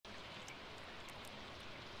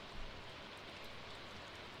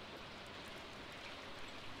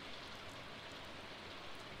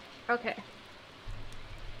Okay.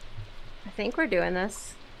 I think we're doing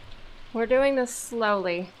this. We're doing this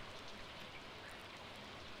slowly.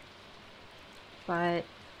 But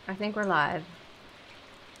I think we're live.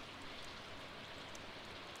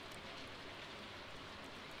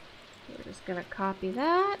 We're just gonna copy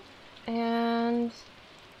that and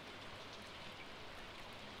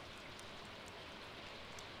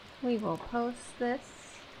we will post this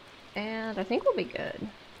and I think we'll be good.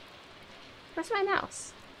 Where's my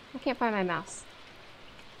mouse? I can't find my mouse.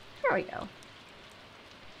 There we go.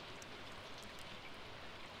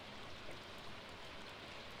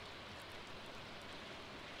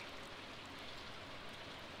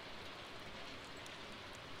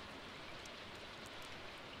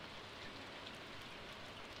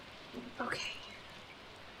 Okay.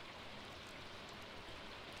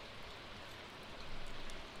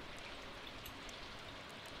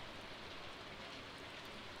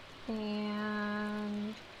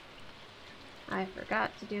 And I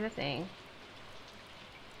forgot to do the thing.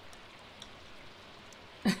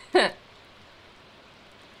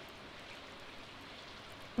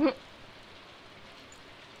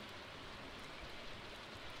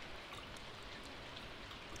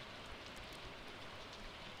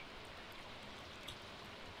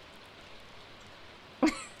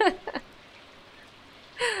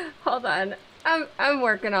 Hold on. I'm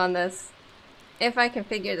working on this. If I can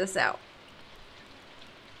figure this out.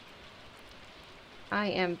 I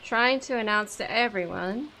am trying to announce to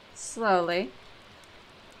everyone slowly.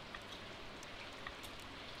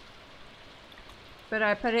 But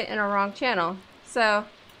I put it in a wrong channel. So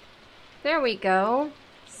there we go.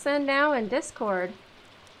 Send now in Discord.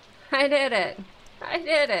 I did it. I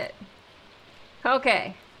did it.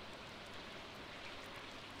 Okay.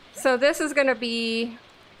 So this is gonna be,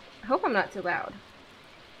 I hope I'm not too loud.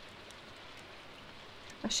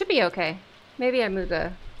 I should be okay. Maybe I move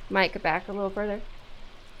the mic back a little further.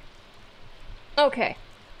 Okay.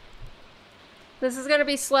 This is gonna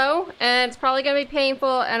be slow and it's probably gonna be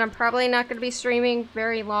painful and I'm probably not gonna be streaming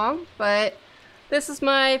very long, but this is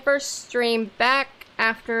my first stream back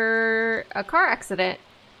after a car accident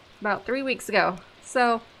about 3 weeks ago.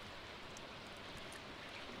 So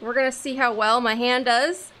we're gonna see how well my hand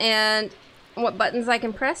does and what buttons I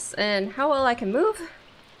can press and how well I can move.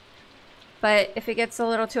 But if it gets a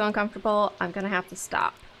little too uncomfortable, I'm gonna have to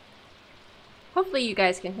stop. Hopefully you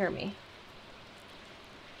guys can hear me.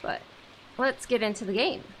 But let's get into the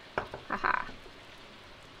game. Haha.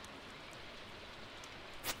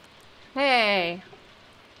 Hey,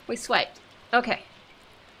 we swiped. Okay.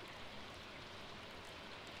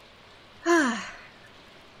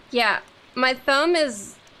 Yeah, my thumb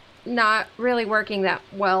is not really working that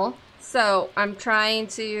well, so I'm trying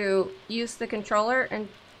to use the controller and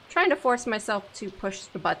trying to force myself to push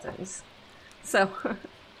the buttons. So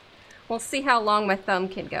we'll see how long my thumb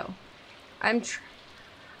can go.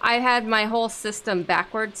 I had my whole system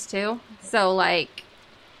backwards too, so like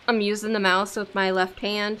I'm using the mouse with my left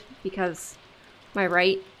hand because my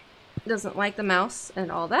right doesn't like the mouse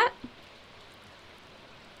and all that.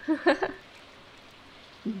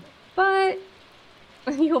 But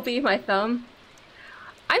you'll be my thumb.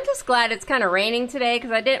 I'm just glad it's kind of raining today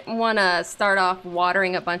because I didn't want to start off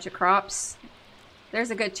watering a bunch of crops. There's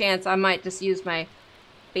a good chance I might just use my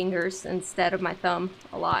fingers instead of my thumb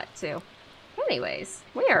a lot too. Anyways,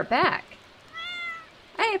 we are back.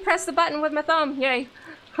 Hey, press the button with my thumb. Yay.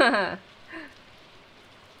 Man,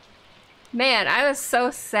 I was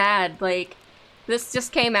so sad. Like, this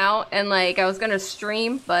just came out and like I was gonna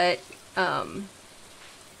stream, but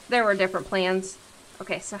there were different plans.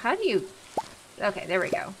 Okay, so how do you... Okay, there we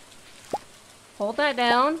go. Hold that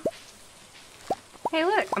down. Hey,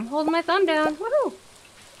 look, I'm holding my thumb down. Woohoo!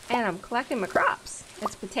 And I'm collecting my crops.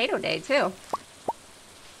 It's potato day, too.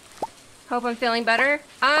 Hope I'm feeling better.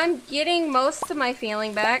 I'm getting most of my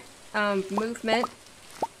feeling back. Movement.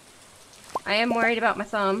 I am worried about my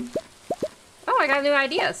thumb. Oh, I got new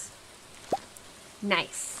ideas.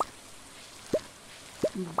 Nice.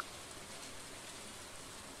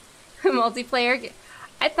 Multiplayer.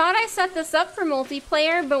 I thought I set this up for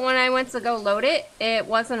multiplayer, but when I went to go load it, it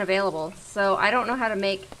wasn't available. So I don't know how to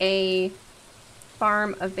make a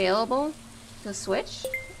farm available to switch.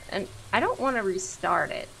 And I don't want to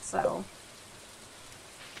restart it, so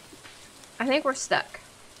I think we're stuck.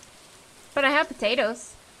 But I have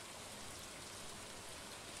potatoes.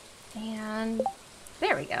 And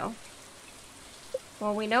there we go.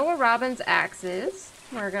 Well, we know where Robin's axe is.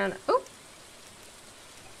 We're gonna... Oh!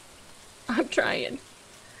 I'm trying.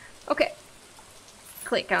 Okay.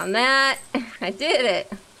 Click on that. I did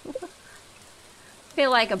it.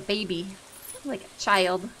 Feel like a baby. Like a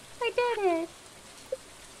child. I did it.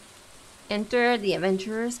 Enter the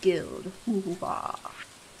Adventurers Guild.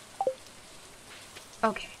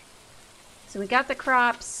 Okay. So we got the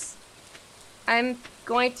crops. I'm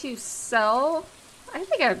going to sell... I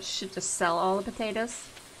think I should just sell all the potatoes.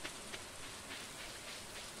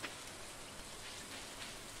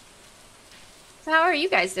 So how are you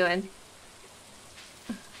guys doing?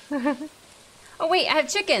 Oh wait, I have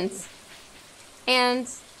chickens! And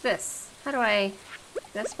this. How do I...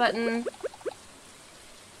 This button...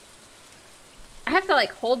 I have to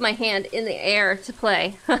like hold my hand in the air to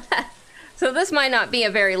play. So this might not be a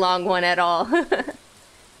very long one at all.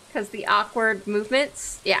 Because the awkward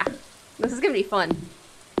movements, yeah. This is gonna be fun.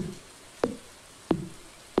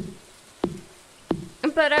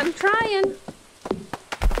 But I'm trying.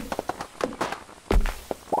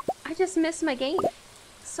 I just miss my game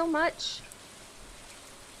so much.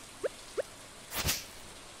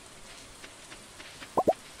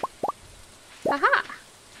 Aha!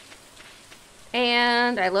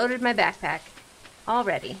 And I loaded my backpack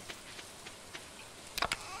already.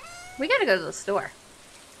 We gotta go to the store.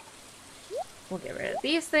 We'll get rid of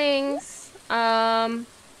these things. I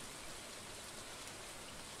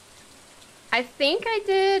think I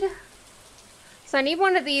did. So I need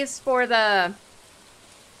one of these for the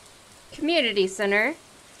community center.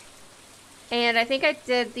 And I think I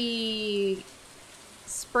did the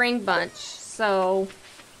spring bunch. So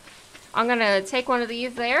I'm gonna take one of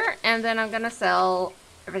these there, and then I'm gonna sell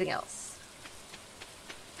everything else.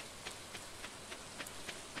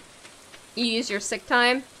 You use your sick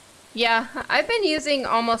time? Yeah, I've been using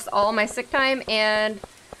almost all my sick time, and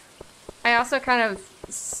I also kind of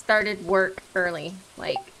started work early.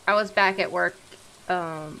 Like, I was back at work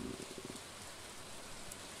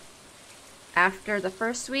after the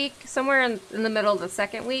first week, somewhere in the middle of the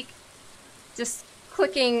second week. Just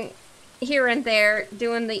clicking here and there,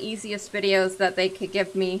 doing the easiest videos that they could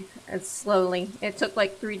give me, and slowly. It took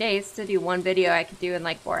like 3 days to do one video I could do in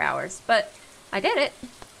like 4 hours, but I did it.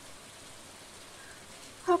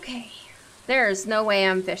 Okay, there's no way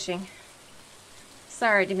I'm fishing.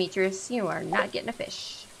 Sorry, Demetrius, you are not getting a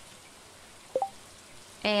fish.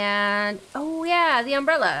 And, oh yeah, the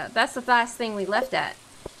umbrella. That's the last thing we left at.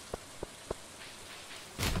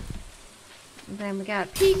 And then we got a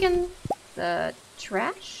peek in the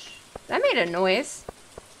trash. That made a noise.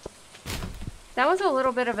 That was a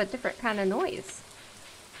little bit of a different kind of noise.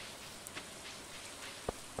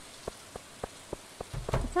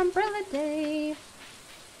 It's umbrella day.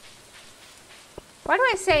 Why do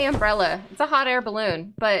I say umbrella? It's a hot air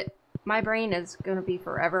balloon, but my brain is gonna be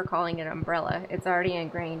forever calling it umbrella. It's already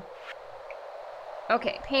ingrained.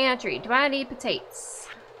 Okay, pantry. Do I need potatoes?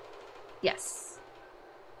 Yes.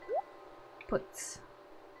 Put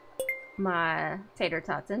my tater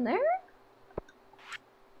tots in there.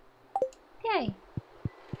 Okay.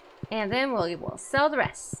 And then we'll sell the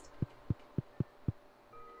rest.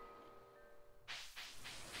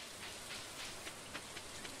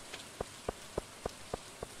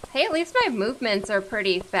 Hey, at least my movements are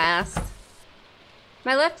pretty fast.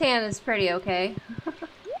 My left hand is pretty okay.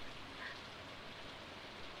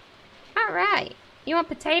 Alright. You want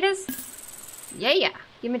potatoes? Yeah.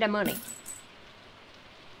 Give me the money.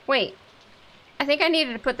 Wait. I think I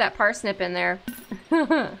needed to put that parsnip in there.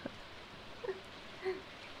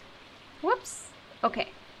 Whoops. Okay.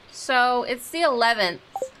 So, it's the 11th.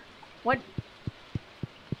 What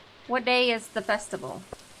day is the festival?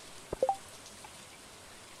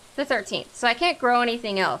 The 13th. So I can't grow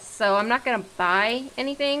anything else. So I'm not gonna buy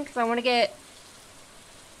anything because I want to get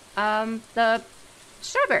the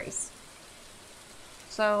strawberries.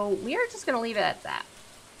 So we are just gonna leave it at that.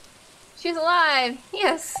 She's alive!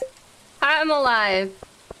 Yes! I'm alive.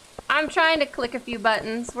 I'm trying to click a few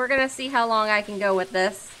buttons. We're gonna see how long I can go with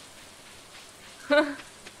this.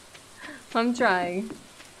 I'm trying.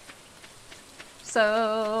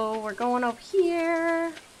 So we're going over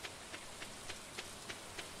here.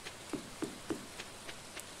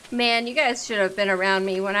 Man, you guys should have been around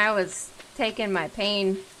me when I was taking my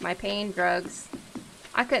pain drugs.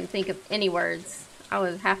 I couldn't think of any words. I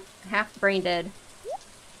was half brain dead.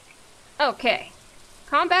 Okay.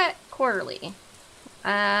 Combat Quarterly.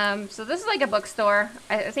 So this is like a bookstore.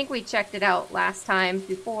 I think we checked it out last time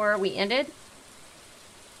before we ended.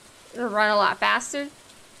 It'll run a lot faster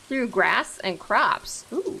through grass and crops.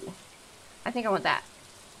 Ooh. I think I want that.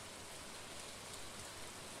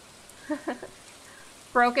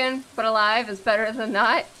 Broken but alive is better than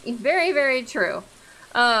not. Very, very true.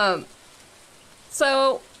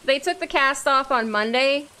 So they took the cast off on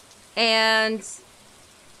Monday, and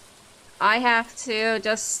I have to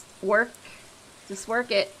just work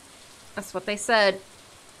it. That's what they said.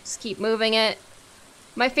 Just keep moving it.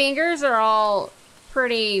 My fingers are all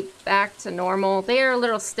pretty back to normal. They are a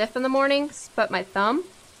little stiff in the mornings, but my thumb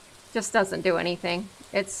just doesn't do anything.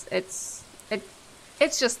 It's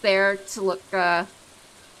just there to look,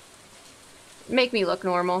 make me look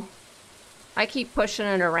normal. I keep pushing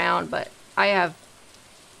it around, but I have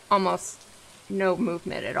almost no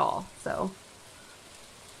movement at all, so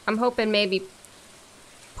I'm hoping maybe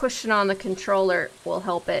pushing on the controller will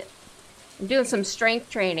help it. I'm doing some strength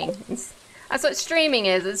training. That's what streaming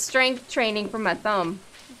is. It's strength training for my thumb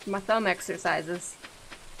exercises.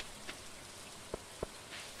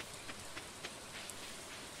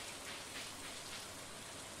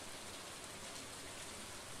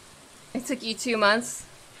 It took you 2 months?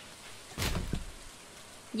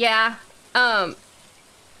 Yeah. I'm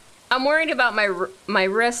worried about my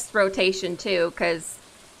wrist rotation too, because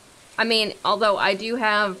I mean, although I do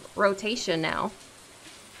have rotation now,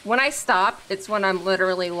 when I stop, it's when I'm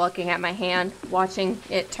literally looking at my hand, watching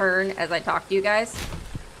it turn as I talk to you guys.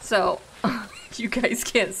 So, you guys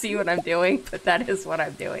can't see what I'm doing, but that is what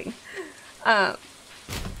I'm doing. But,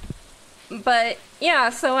 yeah,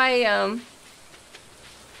 so I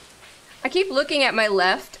keep looking at my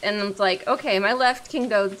left, and it's like, okay, my left can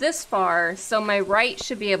go this far, so my right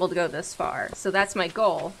should be able to go this far. So that's my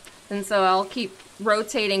goal. And so I'll keep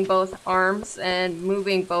rotating both arms and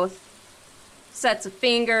moving both sets of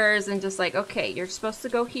fingers and just like, okay, you're supposed to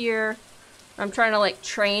go here. I'm trying to like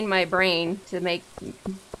train my brain to make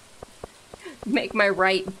my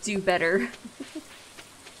right do better.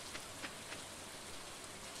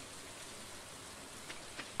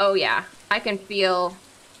 Oh yeah, I can feel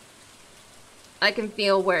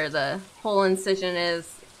where the whole incision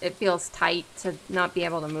is. It feels tight to not be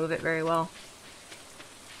able to move it very well.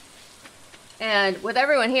 And with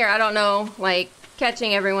everyone here, I don't know, like,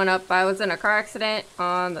 catching everyone up, I was in a car accident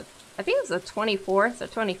on the, I think it was the 24th or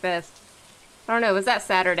 25th. I don't know, it was that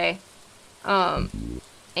Saturday.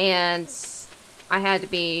 And I had to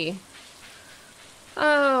be,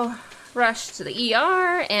 rushed to the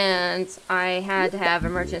ER, and I had to have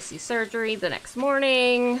emergency surgery the next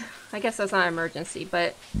morning. I guess that's not an emergency,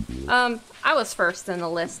 but, I was first in the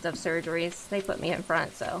list of surgeries. They put me in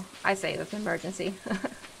front, so I say it was an emergency.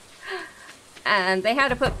 And they had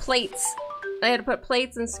to put plates. They had to put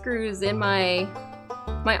plates and screws in my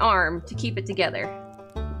arm to keep it together.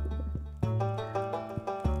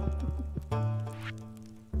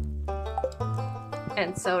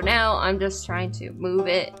 And so now I'm just trying to move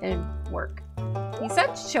it and work. He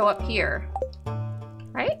said to show up here.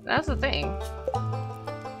 Right? That's the thing.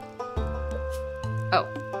 Oh.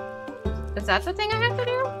 Is that the thing I have to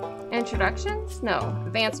do? Introductions? No.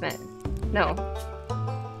 Advancement. No.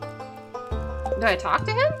 Do I talk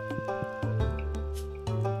to him?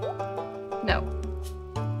 No.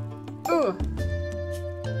 Ooh.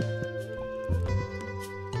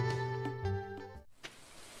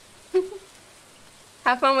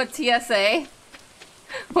 Have fun with TSA.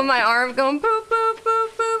 With my arm going boop, boop, boop,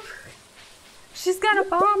 boop. She's got a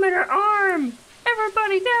bomb in her arm.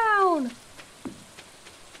 Everybody down.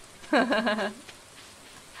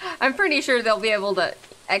 I'm pretty sure they'll be able to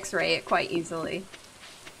x-ray it quite easily.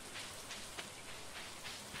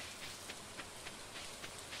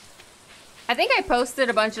 I think I posted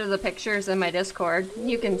a bunch of the pictures in my Discord.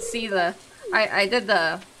 You can see I did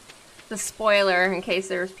the spoiler in case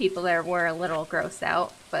there was people that were a little grossed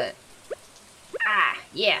out, but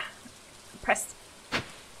yeah. Pressed.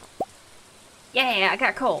 Yeah, I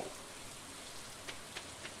got cold.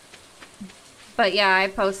 But yeah, I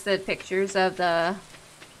posted pictures of the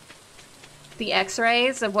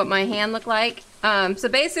x-rays of what my hand looked like. So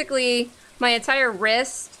basically my entire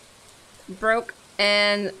wrist broke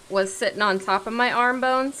and was sitting on top of my arm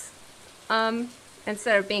bones,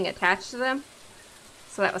 instead of being attached to them.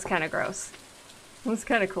 So that was kind of gross. It was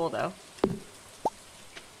kind of cool though.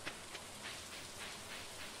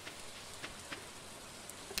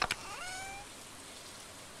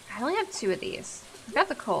 I only have 2 of these. I got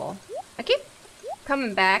the coal. I keep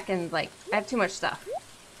coming back and like, I have too much stuff.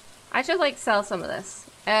 I should like sell some of this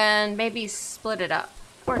and maybe split it up.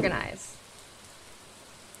 Organize.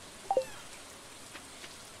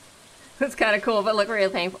 It's kind of cool, but look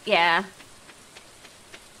real painful. Yeah.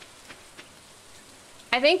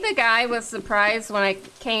 I think the guy was surprised when I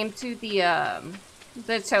came to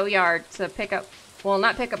the tow yard to pick up, well,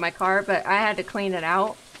 not pick up my car, but I had to clean it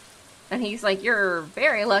out. And he's like, "You're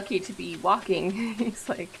very lucky to be walking." He's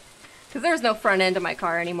like, because there's no front end of my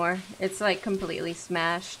car anymore. It's like completely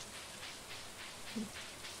smashed.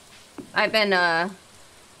 I've been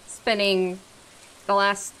spending the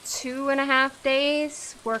last 2.5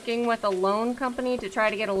 days working with a loan company to try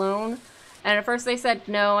to get a loan, And at first they said,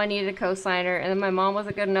 no, I needed a cosigner. And then my mom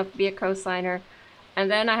wasn't good enough to be a cosigner. And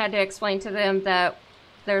then I had to explain to them that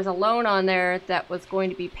there's a loan on there that was going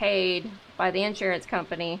to be paid by the insurance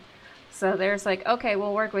company. So there's like, okay,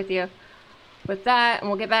 we'll work with you with that and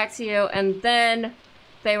we'll get back to you. And then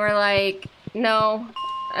they were like, no.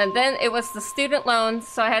 And then it was the student loans.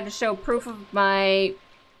 So I had to show proof of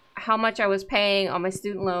how much I was paying on my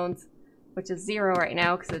student loans, which is 0 right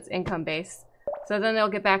now because it's income based. So then they'll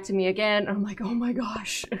get back to me again. I'm like, oh my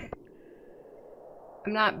gosh.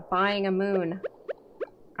 I'm not buying a moon.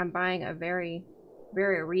 I'm buying a very,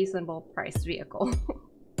 very reasonable priced vehicle.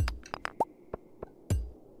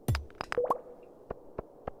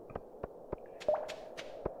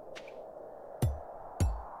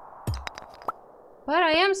 But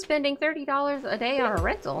I am spending $30 a day on a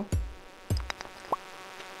rental.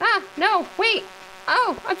 Ah, no, wait.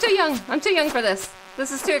 Oh, I'm too young. I'm too young for this.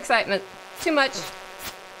 This is too excitement. Too much.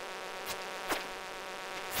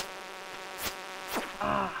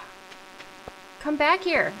 Ah. Come back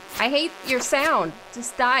here. I hate your sound.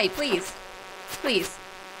 Just die, please. Please.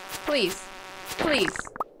 Please. Please.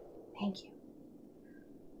 Thank you.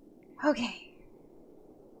 Okay.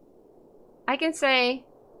 I can say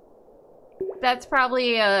that's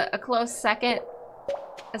probably a close second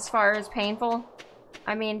as far as painful.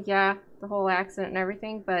 I mean, yeah, the whole accident and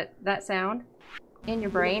everything, but that sound in your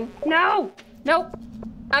brain. No! Nope.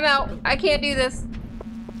 I'm out. I can't do this.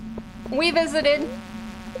 We visited.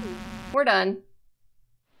 We're done.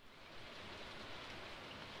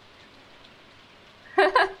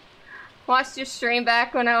 Watched your stream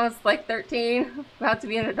back when I was like 13, about to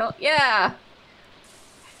be an adult. Yeah.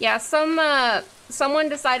 Yeah, someone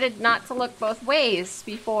decided not to look both ways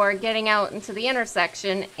before getting out into the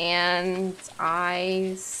intersection, and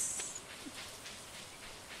I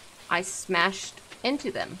smashed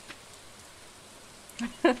into them.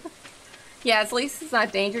 Yeah, at least it's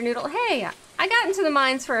not Danger Noodle. Hey, I got into the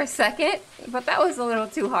mines for a second, but that was a little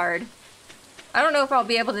too hard. I don't know if I'll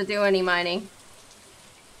be able to do any mining.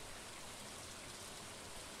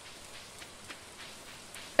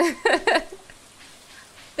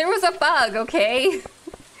 There was a bug, okay?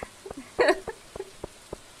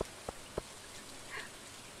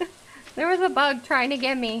 There was a bug trying to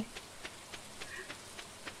get me.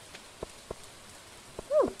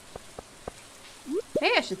 Whew.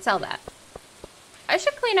 Maybe I should sell that. I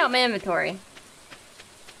should clean out my inventory.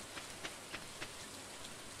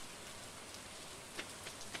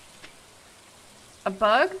 A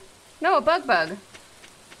bug? No, a bug.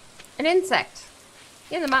 An insect.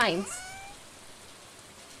 In the mines.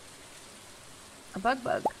 A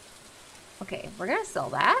bug. Okay, we're gonna sell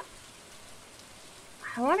that.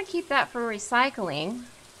 I want to keep that for recycling.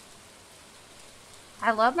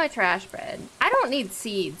 I love my trash bread. I don't need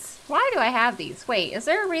seeds. Why do I have these? Wait, is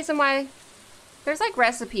there a reason why? There's like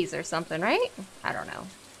recipes or something, right? I don't know.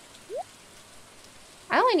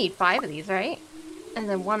 I only need 5 of these, right? And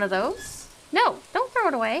then 1 of those? No, don't throw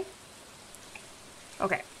it away.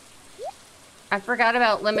 Okay. I forgot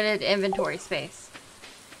about limited inventory space.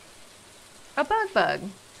 A bug.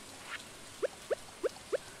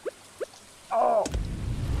 Oh.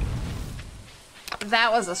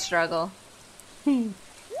 That was a struggle. I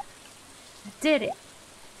did it.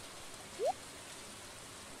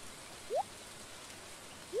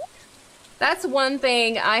 That's one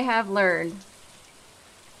thing I have learned.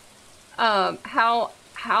 How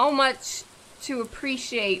much to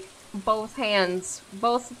appreciate both hands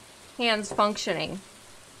functioning.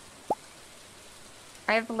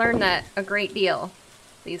 I've learned that a great deal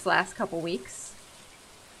these last couple weeks.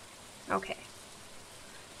 Okay.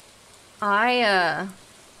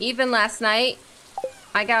 Even last night,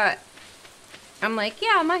 I'm like,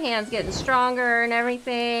 yeah, my hand's getting stronger and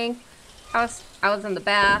everything. I was in the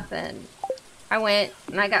bath and I went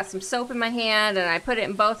and I got some soap in my hand and I put it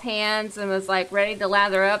in both hands and was like ready to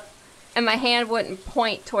lather up, and my hand wouldn't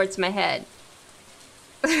point towards my head.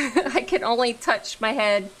 I could only touch my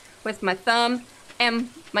head with my thumb and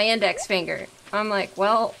my index finger. I'm like,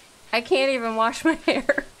 well, I can't even wash my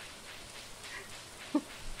hair.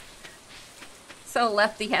 So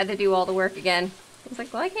Lefty had to do all the work again. I was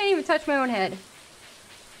like, well, I can't even touch my own head.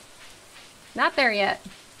 Not there yet.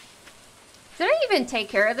 Did I even take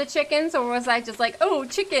care of the chickens, or was I just like, oh,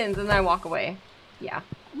 chickens, and then I walk away? Yeah.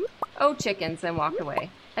 Oh, chickens, and walk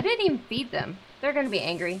away. I didn't even feed them. They're gonna be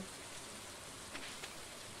angry.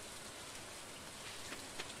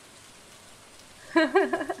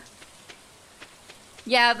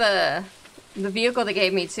 Yeah, the vehicle they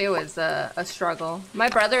gave me too is a struggle. My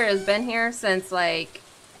brother has been here since like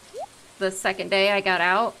the second day I got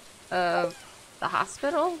out of the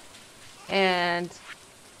hospital, and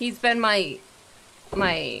He's been my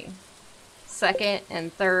second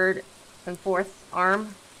and third and fourth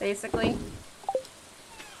arm, basically.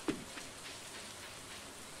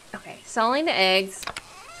 Okay, selling the eggs.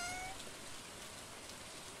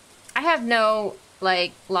 I have no,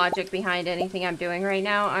 like, logic behind anything I'm doing right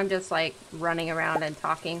now. I'm just, like, running around and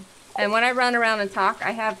talking. And when I run around and talk,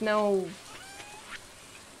 I have no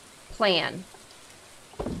plan.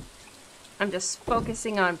 I'm just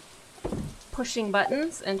focusing on pushing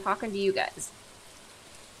buttons and talking to you guys.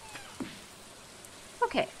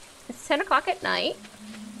 Okay, it's 10 o'clock at night.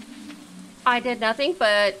 I did nothing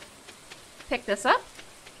but pick this up.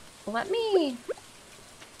 Let me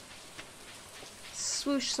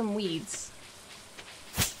swoosh some weeds.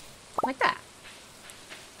 Like that.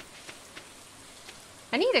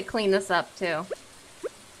 I need to clean this up too.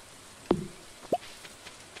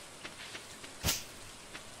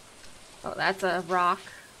 Oh, that's a rock.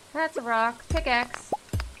 That's a rock. Pickaxe.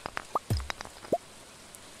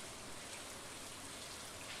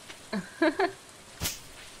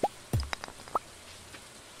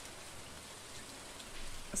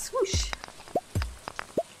 Swoosh.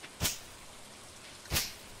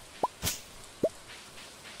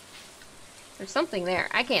 There's something there.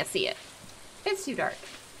 I can't see it. It's too dark.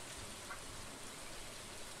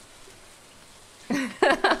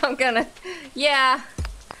 I'm gonna... Yeah.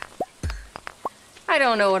 I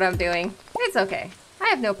don't know what I'm doing. It's okay. I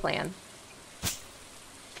have no plan.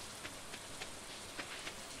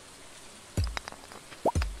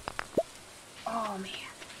 Oh, man.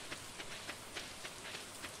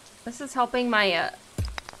 This is helping my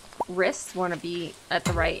wrists want to be at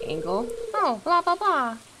the right angle. Oh, blah, blah,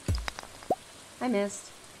 blah. I missed.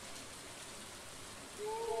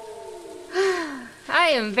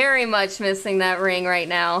 I am very much missing that ring right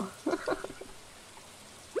now.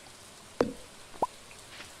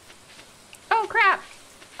 Oh, crap.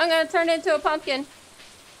 I'm going to turn into a pumpkin.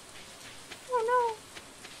 Oh, no.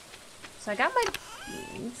 So I got my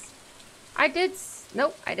beans. I did...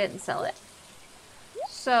 Nope, I didn't sell it.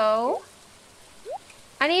 So,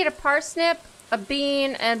 I need a parsnip, a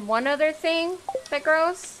bean, and one other thing that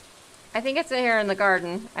grows. I think it's here in the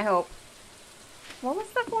garden, I hope. What was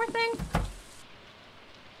the fourth thing?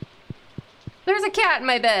 There's a cat in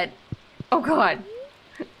my bed. Oh god.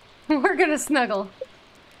 We're gonna snuggle.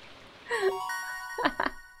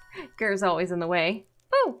 Ger's always in the way.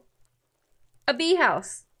 Oh! A bee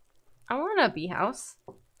house. I want a bee house.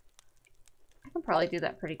 I can probably do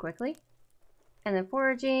that pretty quickly. And then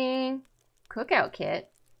foraging. Cookout kit.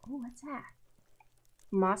 Oh, what's that?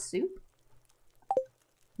 Moss soup?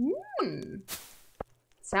 Mmm.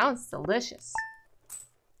 Sounds delicious.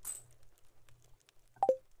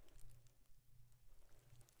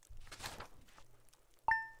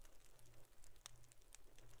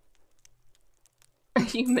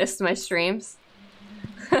 You missed my streams.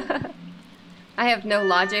 I have no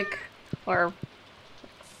logic or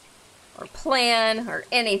plan or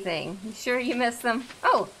anything. You sure you missed them?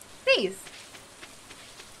 Oh, these.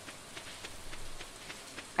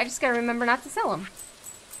 I just gotta remember not to sell them.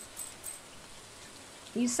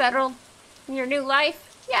 You settled in your new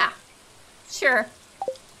life? Yeah, sure.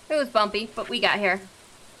 It was bumpy, but we got here.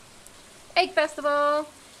 Egg festival.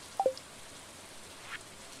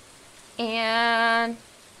 And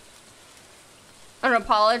an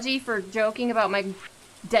apology for joking about my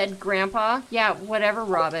dead grandpa. Yeah, whatever,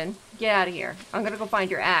 Robin. Get out of here. I'm gonna go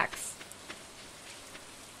find your axe.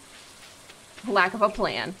 Lack of a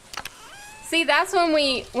plan. See, that's when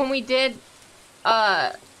we did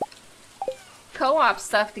co-op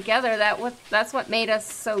stuff together. That's what made us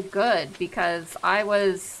so good, because I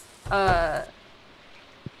was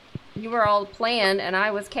you were all plan and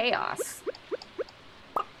I was chaos.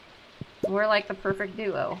 We're like the perfect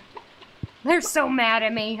duo. They're so mad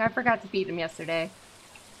at me. I forgot to feed them yesterday.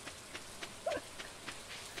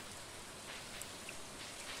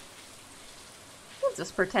 We'll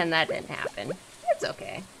just pretend that didn't happen. It's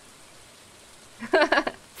okay.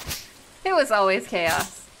 It was always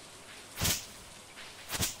chaos.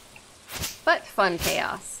 But fun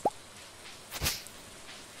chaos.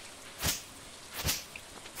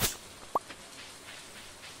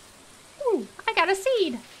 Ooh, I got a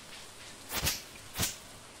seed.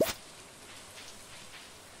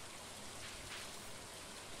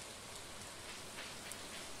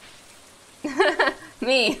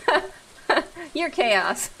 Me. You're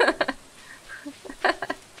chaos.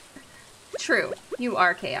 True. You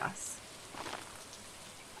are chaos.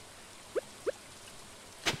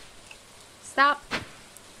 Stop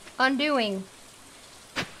undoing.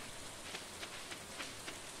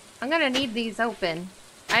 I'm gonna need these open.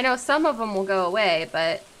 I know some of them will go away,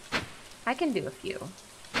 but I can do a few.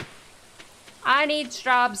 I need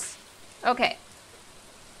straws. Okay.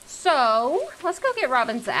 So, let's go get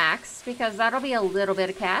Robin's axe, because that'll be a little bit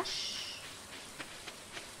of cash.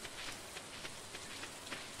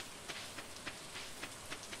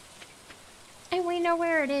 And we know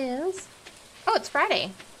where it is. Oh, it's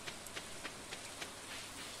Friday.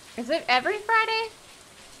 Is it every Friday?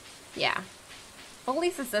 Yeah. Well, at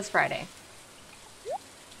least it's this Friday.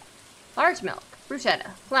 Large milk,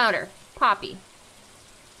 bruschetta, flounder, poppy.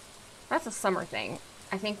 That's a summer thing.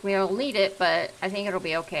 I think we'll need it, but I think it'll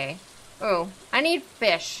be okay. Oh, I need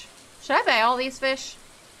fish. Should I buy all these fish?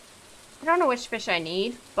 I don't know which fish I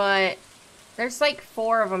need, but there's like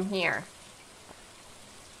 4 of them here.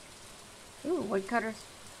 Ooh, woodcutters.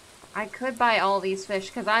 I could buy all these fish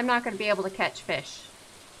because I'm not going to be able to catch fish.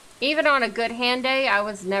 Even on a good hand day, I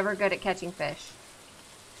was never good at catching fish.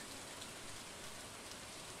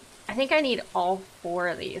 I think I need all 4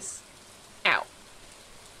 of these. Ow.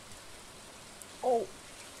 Oh,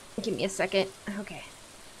 give me a second. Okay.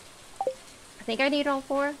 I think I need all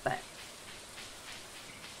 4, but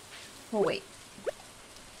we'll wait.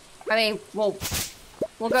 I mean, we'll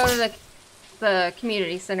go to the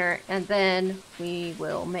community center and then we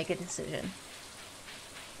will make a decision.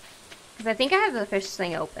 Because I think I have the fish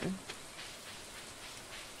thing open.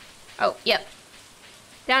 Oh, yep.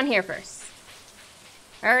 Down here first.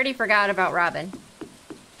 I already forgot about Robin.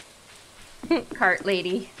 Cart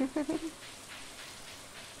lady.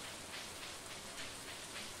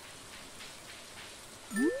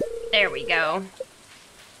 There we go.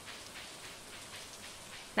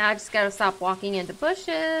 Now I just gotta stop walking into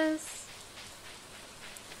bushes.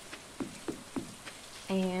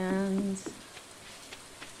 And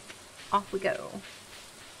off we go.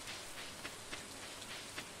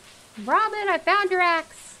 Robin, I found your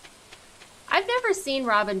axe. I've never seen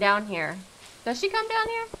Robin down here. Does she come down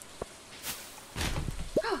here?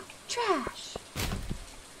 Oh, trash.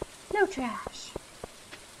 No trash.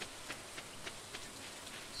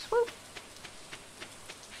 Swoop.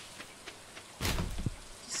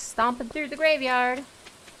 Just stomping through the graveyard.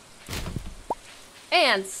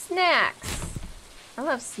 And snacks. I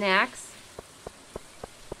love snacks.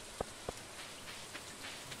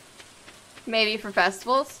 Maybe for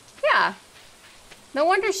festivals? Yeah. No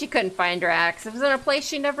wonder she couldn't find her axe. It was in a place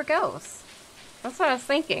she never goes. That's what I was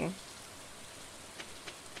thinking.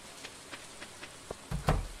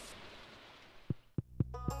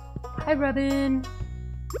 Hi, Robin.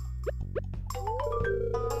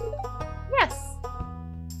 Yes.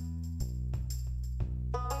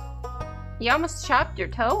 You almost chopped your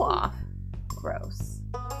toe off. Gross.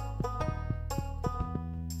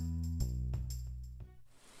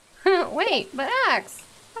 Wait, but axe.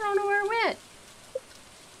 I don't know where it went.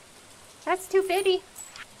 That's 250.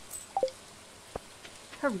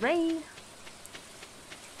 Hooray.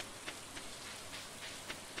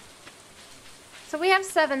 So we have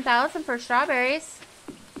 7,000 for strawberries.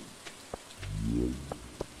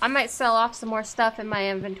 I might sell off some more stuff in my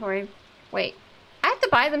inventory. Wait, I have to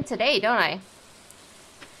buy them today, don't I?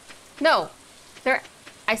 No,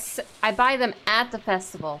 I buy them at the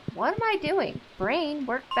festival. What am I doing? Brain,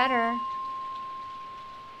 work better.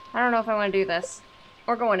 I don't know if I want to do this.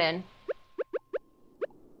 We're going in.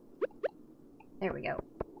 There we go.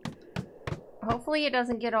 Hopefully it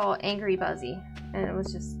doesn't get all angry buzzy. And it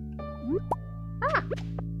was just... Ah!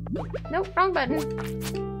 Nope, wrong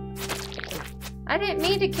button. I didn't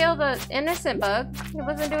mean to kill the innocent bug. It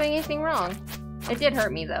wasn't doing anything wrong. It did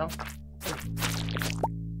hurt me though.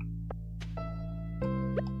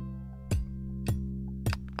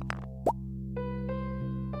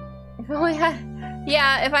 If only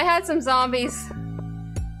yeah, if I had some zombies,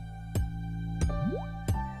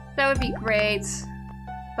 that would be great.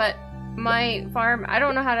 But my farm, I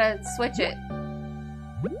don't know how to switch it.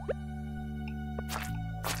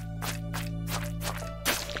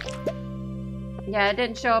 Yeah, it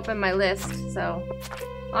didn't show up in my list, so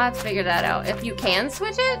I'll have to figure that out. If you can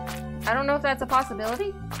switch it, I don't know if that's a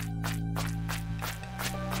possibility.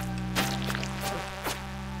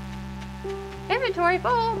 Inventory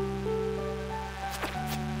full.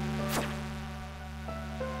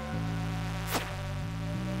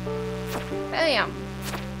 Bam.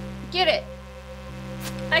 Get it.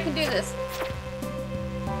 I can do this.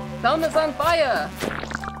 Thumb is on fire.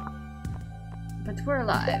 But we're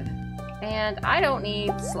alive. And I don't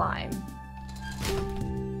need slime.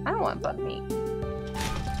 I don't want bug meat.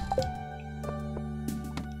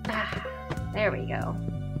 Ah, there we go.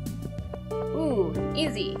 Ooh,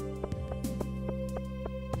 easy.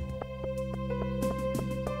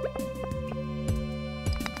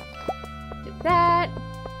 Do that.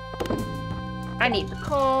 I need the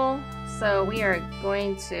coal, so we are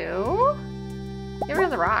going to Get rid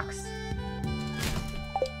of the rocks.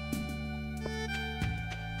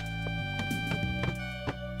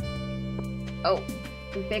 Oh,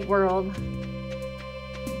 big world.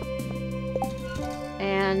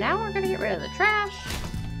 And now we're gonna get rid of the trash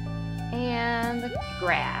and the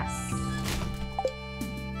grass.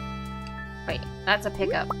 Wait, that's a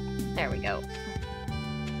pickup. There we go.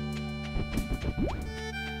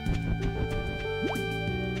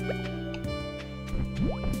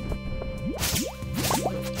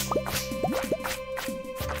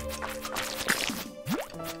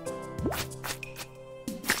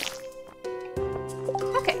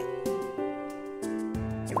 Okay.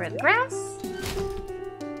 Get rid of the grass.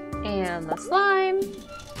 And the slime.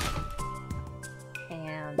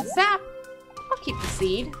 And the sap. I'll keep the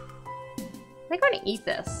seed. I think I'm gonna eat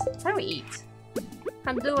this. How do we eat?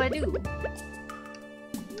 How do I do?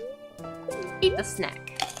 Eat the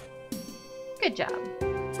snack. Good job.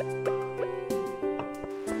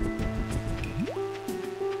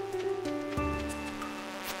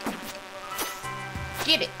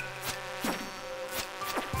 Get it.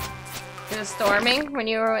 It was storming when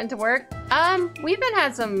you went to work. We've been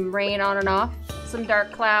had some rain on and off. Some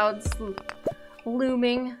dark clouds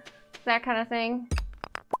looming. That kind of thing.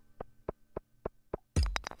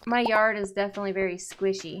 My yard is definitely very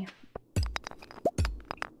squishy.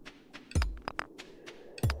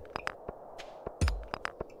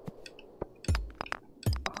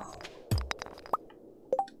 Oh.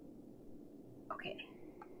 Okay.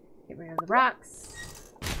 Get rid of the rocks.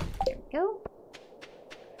 There we go.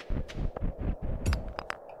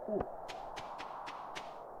 Ooh.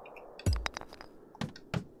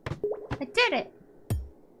 I did it!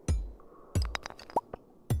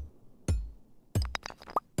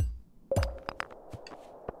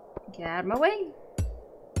 Get out of my way.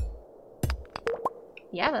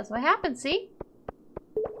 Yeah, that's what happened, see?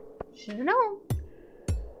 Should've known.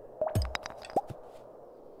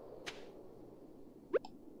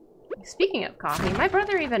 Speaking of coffee, my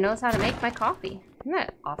brother even knows how to make my coffee. Isn't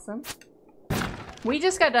that awesome? We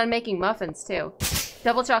just got done making muffins, too.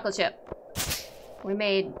 Double chocolate chip. We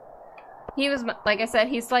made... He was, like I said,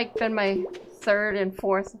 he's like been my third and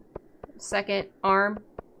fourth, second arm.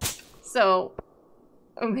 So...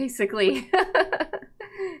 basically,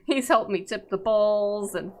 he's helped me tip the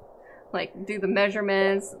bowls and like do the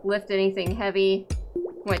measurements, lift anything heavy,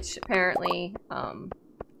 which apparently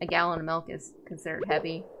a gallon of milk is considered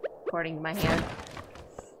heavy, according to my hand.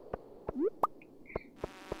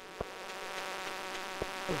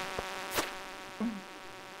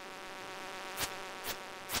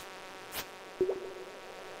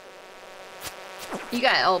 You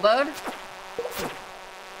got elbowed?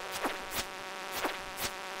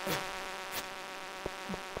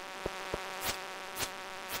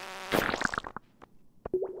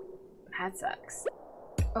 That sucks.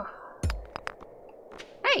 Oh.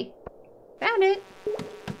 Hey! Found it!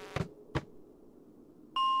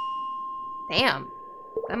 Damn.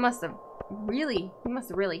 That must have really... He must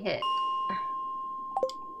have really hit.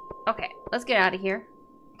 Okay, let's get out of here.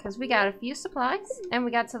 Because we got a few supplies, and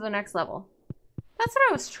we got to the next level. That's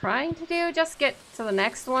what I was trying to do, just get to the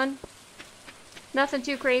next one. Nothing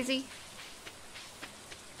too crazy.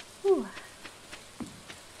 Whew.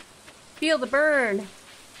 Feel the burn.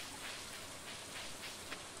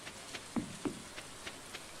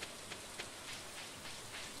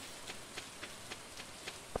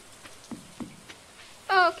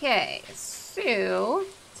 Okay, so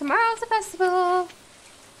tomorrow's a festival.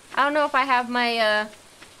 I don't know if I have my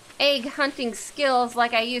egg hunting skills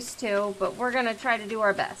like I used to, but we're gonna try to do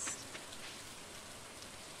our best.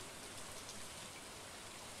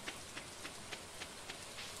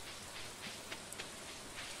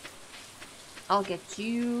 I'll get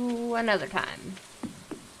you another time.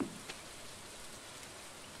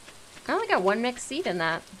 I only got one mixed seed in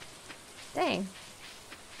that. Dang.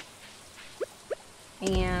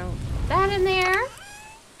 And that in there.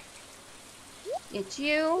 Get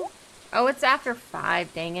you. Oh, it's after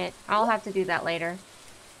 5, dang it. I'll have to do that later.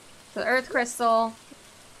 So the earth crystal.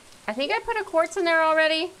 I think I put a quartz in there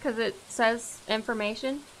already because it says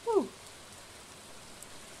information. Whew.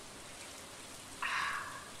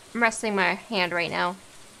 I'm resting my hand right now.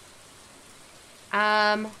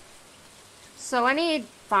 So I need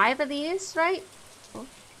 5 of these, right? Oh,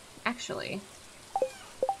 actually.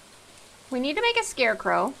 We need to make a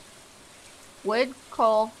scarecrow. Wood,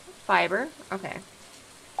 coal, fiber. Okay.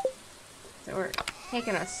 So we're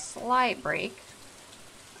taking a slight break.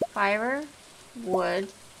 Fiber,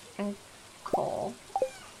 wood, and coal.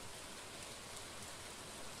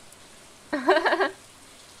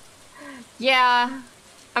 Yeah,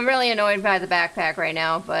 I'm really annoyed by the backpack right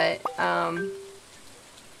now, but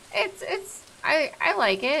I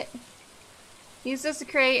like it. Use this to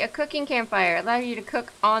create a cooking campfire. Allow you to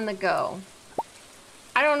cook on the go.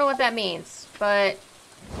 I don't know what that means, but...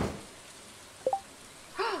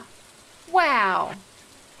 Wow!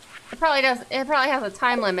 It probably does, it probably has a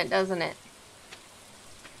time limit, doesn't it?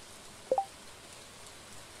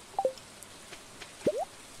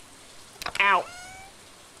 Ow!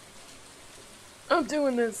 I'm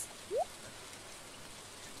doing this.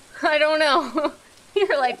 I don't know.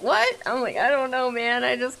 You're like, what? I'm like, I don't know, man.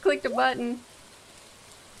 I just clicked a button.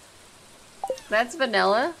 That's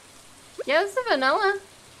vanilla. Yeah, it's the vanilla.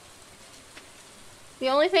 The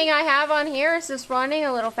only thing I have on here is just running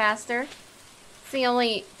a little faster. It's the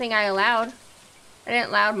only thing I allowed. I didn't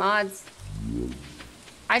allow mods.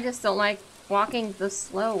 I just don't like walking this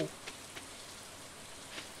slow.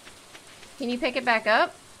 Can you pick it back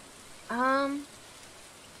up?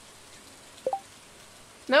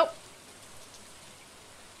 Nope.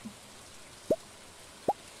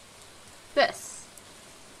 This.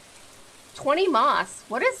 20 moss.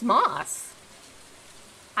 What is moss?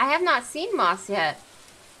 I have not seen moss yet.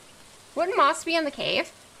 Wouldn't moss be in the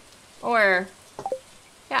cave? Or...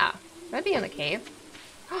 yeah, that'd be in the cave.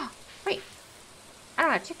 Wait. I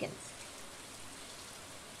don't have chickens.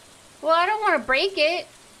 Well, I don't want to break it.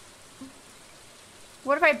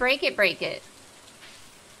 What if I break it?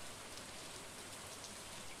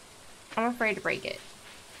 I'm afraid to break it.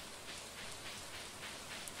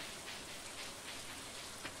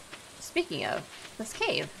 Speaking of, this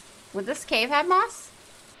cave. Would this cave have moss?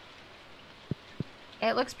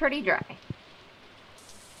 It looks pretty dry.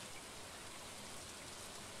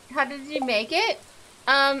 How did you make it?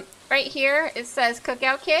 Right here, it says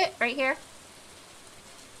cookout kit, right here.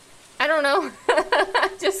 I don't know. I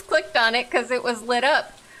just clicked on it because it was lit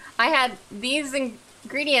up. I had these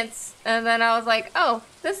ingredients and then I was like, oh,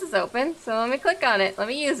 this is open, so let me click on it. Let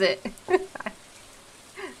me use it. I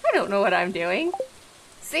don't know what I'm doing.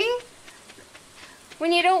 See?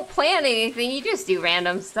 When you don't plan anything, you just do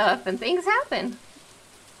random stuff and things happen.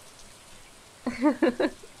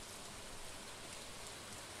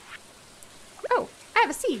 Oh, I have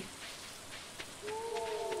a seed.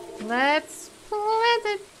 Let's plant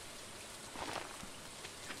it.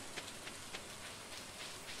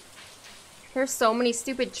 There's so many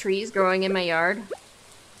stupid trees growing in my yard.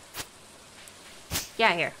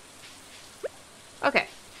 Yeah, here. Okay.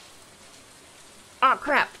 Oh,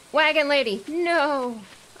 crap. Wagon lady. No.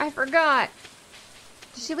 I forgot.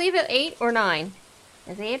 Did she leave at 8 or 9?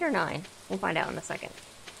 Is it 8 or 9? We'll find out in a second.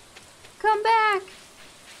 Come back.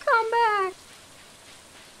 Come back.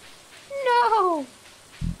 No.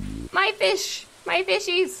 My fish. My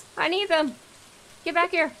fishies. I need them. Get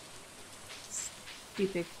back here.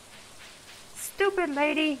 Stupid. Stupid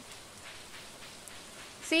lady.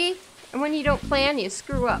 See? And when you don't plan, you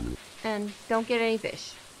screw up and don't get any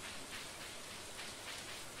fish.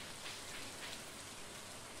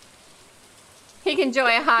 He can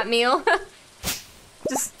enjoy a hot meal.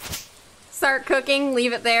 Just start cooking,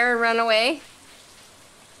 leave it there, and run away.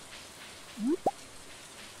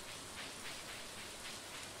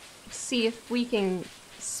 See if we can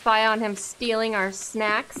spy on him stealing our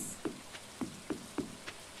snacks.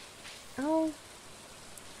 Oh.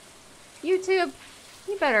 YouTube,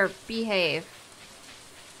 you better behave.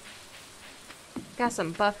 Got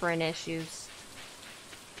some buffering issues.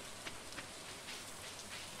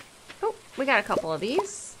 Oh, we got a couple of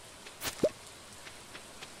these.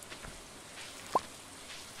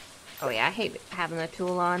 Oh yeah, I hate having the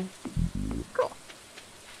tool on. Cool.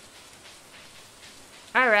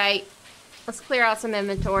 Alright, let's clear out some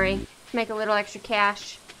inventory. Make a little extra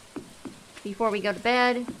cash before we go to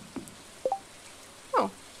bed. Oh,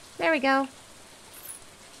 there we go.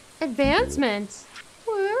 Advancement.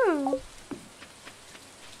 Woo.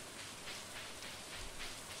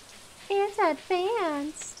 It's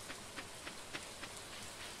advanced.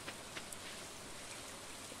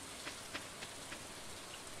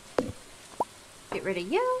 Get rid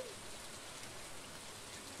of you.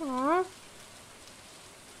 Aww.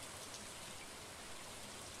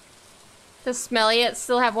 Does Smelliot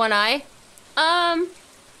still have one eye?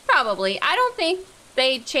 Probably. I don't think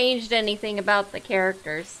they changed anything about the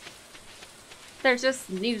characters. There's just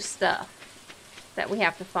new stuff that we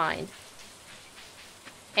have to find.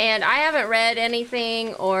 And I haven't read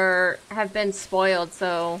anything or have been spoiled,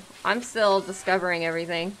 so I'm still discovering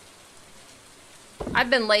everything. I've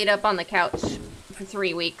been laid up on the couch for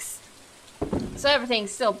 3 weeks. So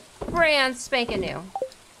everything's still brand spanking new.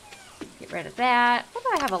 Get rid of that. What do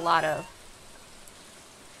I have a lot of?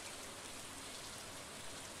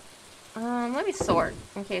 Let me sort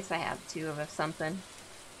in case I have 2 of something.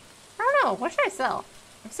 I don't know. What should I sell?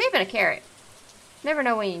 I'm saving a carrot. Never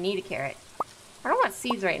know when you need a carrot. I don't want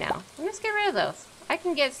seeds right now. I'm just get rid of those. I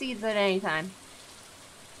can get seeds at any time.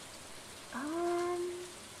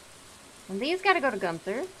 And these gotta go to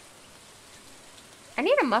Gunther. I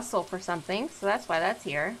need a mussel for something, so that's why that's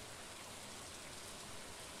here.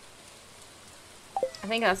 I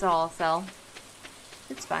think that's all I'll sell.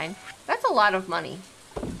 It's fine. That's a lot of money.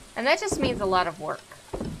 And that just means a lot of work.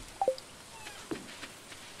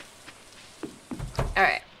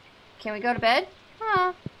 Alright. Can we go to bed?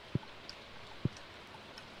 Huh.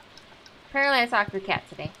 Apparently I talked to the cat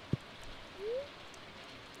today.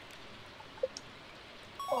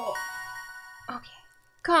 Oh. Okay.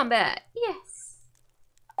 Combat. Yes.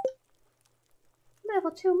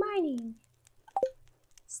 Level 2 mining.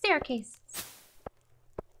 Staircases.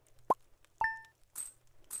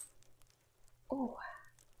 Oh.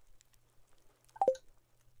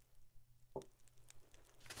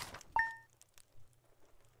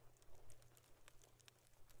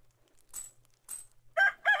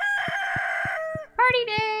 Party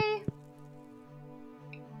day!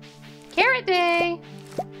 Carrot day!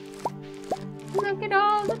 Look at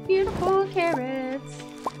all the beautiful carrots.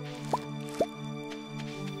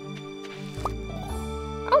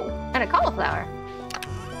 Oh, and a cauliflower.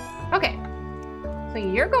 Okay. So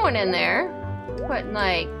you're going in there, putting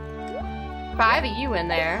like 5 of you in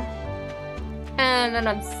there. And then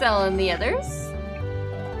I'm selling the others.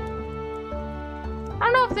 I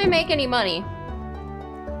don't know if they make any money.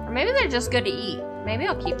 Or maybe they're just good to eat. Maybe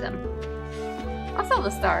I'll keep them. I'll sell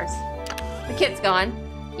the stars. The kit's gone.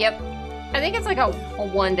 Yep. I think it's like a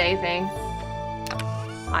one-day thing.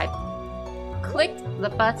 I clicked the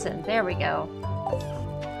button. There we go.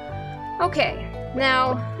 Okay.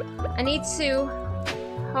 Now, I need to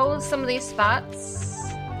hose some of these spots.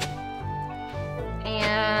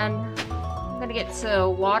 And I'm gonna get to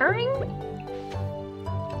watering.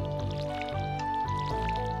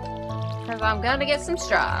 Because I'm gonna get some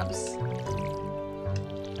straws.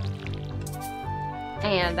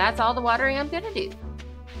 And that's all the watering I'm gonna do.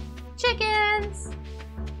 Chickens!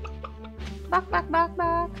 Bok, bok, bok,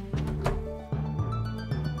 bok.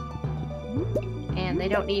 And they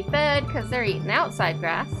don't need fed because they're eating outside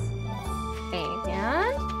grass. And...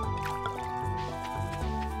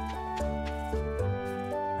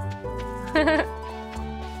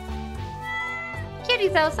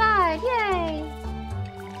 Kitty's outside! Yay!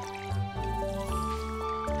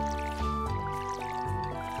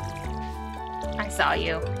 I saw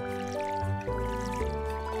you.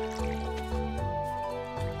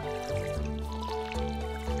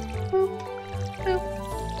 Boop, boop.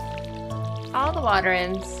 All the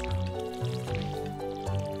water-ins.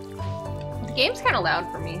 The game's kind of loud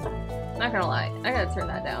for me. Not gonna lie. I gotta turn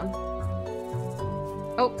that down.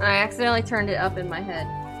 Oh, I accidentally turned it up in my head.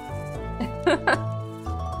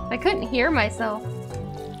 I couldn't hear myself.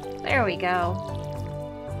 There we go.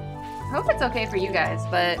 I hope it's okay for you guys,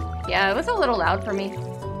 but yeah, it was a little loud for me.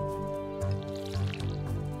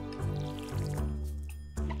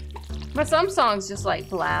 But some songs just like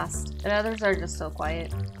blast, and others are just so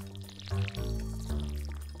quiet.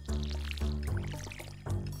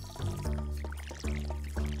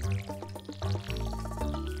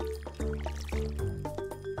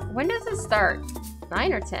 When does it start?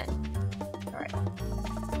 9 or 10? Alright.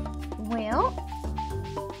 Well,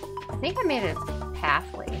 I think I made a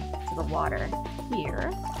pathway to the water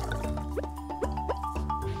here.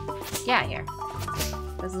 Yeah, here.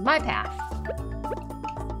 This is my path.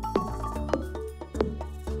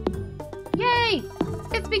 Yay!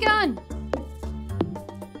 It's begun!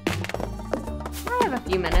 I have a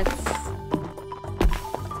few minutes.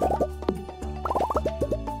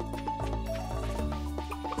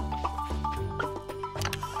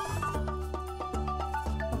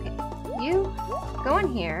 Go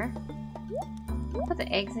in here. Put the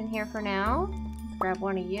eggs in here for now. Let's grab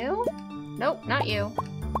one of you. Nope, not you.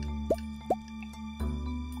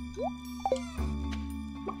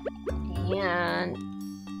 And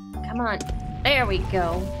come on. There we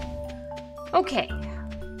go. Okay.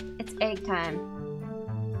 It's egg time.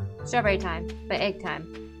 Strawberry time, but egg time.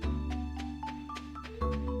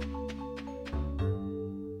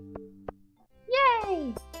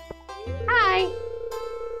 Yay! Hi!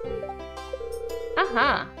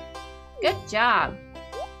 Uh-huh. Good job.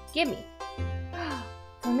 Gimme.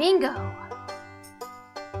 Flamingo.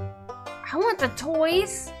 I want the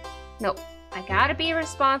toys. Nope. I gotta be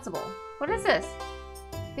responsible. What is this?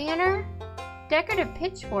 Banner? Decorative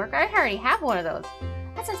pitchfork? I already have one of those.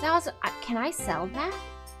 That's 1,000. Can I sell that?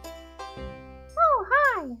 Oh,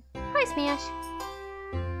 hi. Hi, Smash.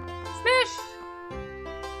 Smash!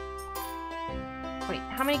 Wait,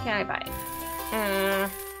 how many can I buy?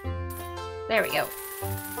 There we go.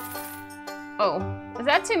 Oh, is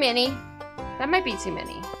that too many? That might be too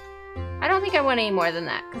many. I don't think I want any more than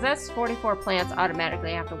that, because that's 44 plants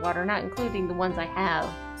automatically I have to water, not including the ones I have.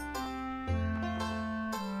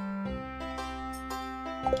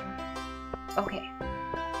 Okay.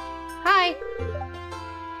 Hi!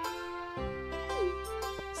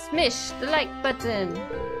 Smish the like button!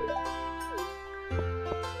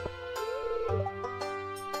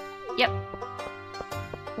 Yep.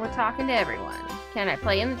 We're talking to everyone. Can I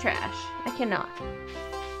play in the trash? I cannot.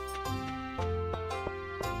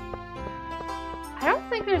 I don't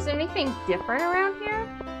think there's anything different around here.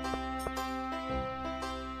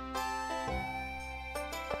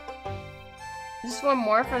 Just one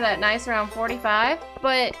more for that nice round 45,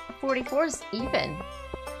 but 44 is even.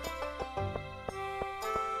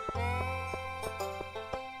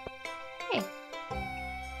 Hey,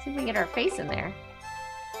 see if we can get our face in there.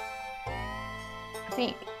 I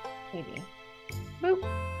think, maybe. Boop.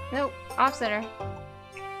 Nope, off center.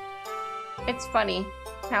 It's funny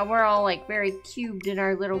how we're all like very cubed in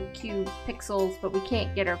our little cube pixels, but we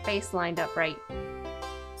can't get our face lined up right.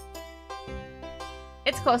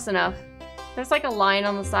 It's close enough. There's like a line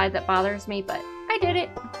on the side that bothers me, but I did it.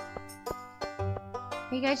 Are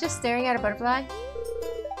you guys just staring at a butterfly?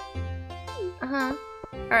 Uh-huh.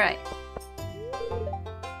 Alright.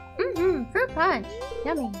 Fruit punch.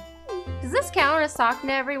 Yummy. Does this count as talking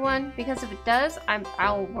to everyone? Because if it does,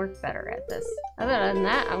 I'll work better at this. Other than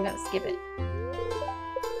that, I'm gonna skip it.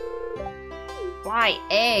 Why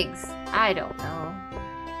eggs? I don't know.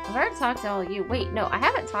 I've already talked to all of you. Wait, no, I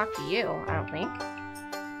haven't talked to you, I don't think.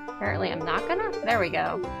 Apparently I'm not gonna? There we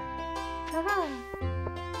go. Haha.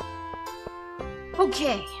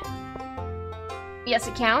 Okay. Yes,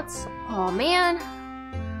 it counts. Oh man.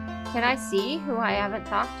 Can I see who I haven't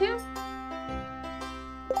talked to?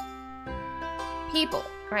 People,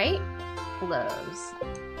 right? Loves.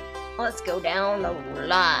 Let's go down the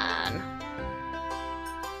line.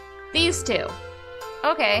 These two.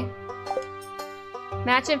 Okay.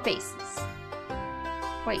 Matching faces.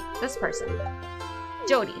 Wait, this person.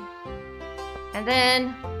 Jody. And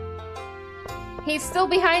then... he's still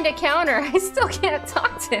behind a counter. I still can't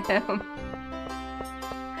talk to him.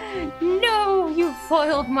 No, you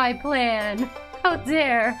foiled my plan. How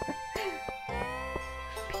dare.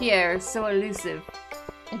 Pierre, so elusive.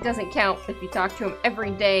 It doesn't count if you talk to him every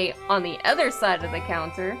day on the other side of the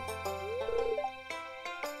counter.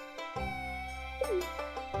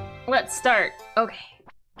 Let's start. Okay.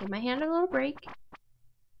 Give my hand a little break.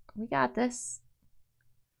 We got this.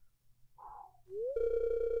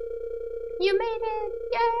 You made it!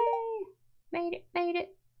 Yay! Made it, made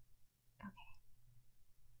it. Okay.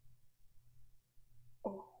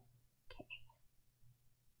 Oh, okay.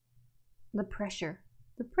 The pressure.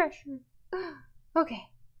 The pressure. Okay.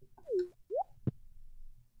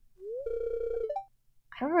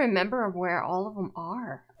 I don't remember where all of them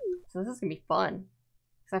are. So this is gonna be fun.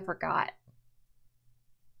 Because I forgot.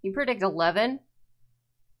 You predict 11?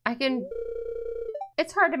 I can...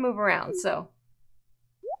 it's hard to move around, so...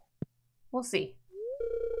 we'll see.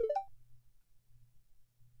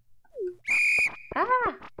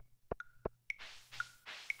 Ah!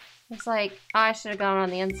 Looks like I should have gone on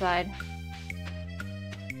the inside.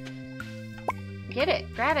 Get it!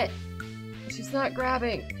 Grab it! She's not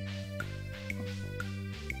grabbing.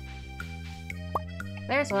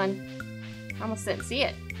 There's one. I almost didn't see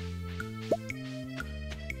it.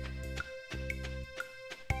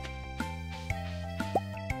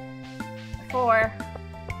 Four.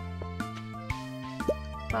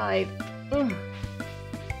 5. Ugh.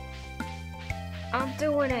 I'm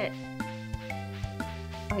doing it.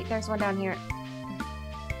 Wait, there's one down here.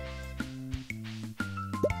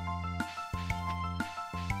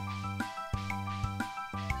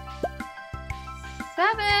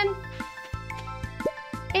 7.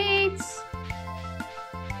 8.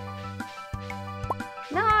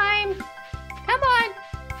 9. Come on.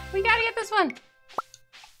 We gotta get this one.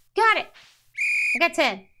 Got it. I got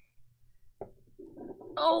 10.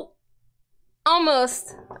 Oh,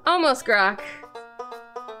 almost. Almost, Grok.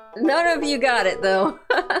 None of you got it, though.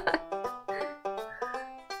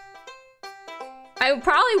 I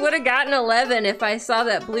probably would have gotten 11 if I saw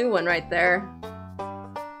that blue one right there.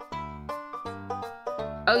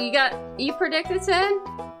 Oh, you predicted 10?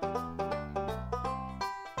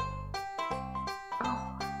 Oh.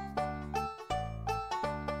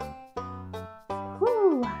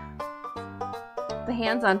 Whew. The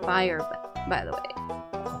hand's on fire, by the way.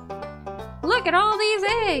 Look at all these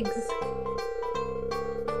eggs!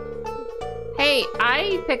 Hey,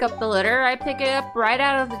 I pick up the litter. I pick it up right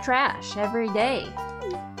out of the trash every day.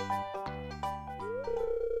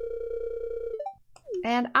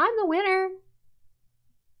 And I'm the winner.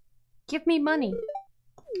 Give me money.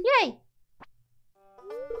 Yay!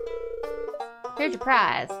 Here's your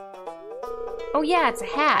prize. Oh yeah, it's a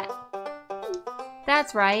hat.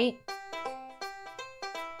 That's right.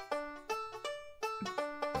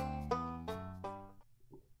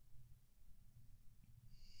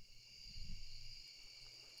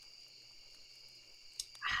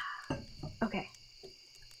 Okay.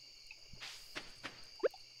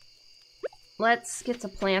 Let's get to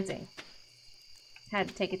planting. Had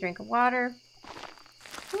to take a drink of water.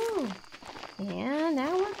 Whew. And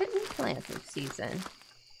now we're hitting planting season.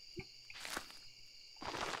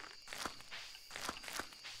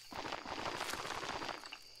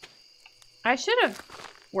 I should have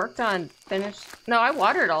worked on No, I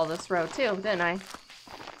watered all this row too, didn't I?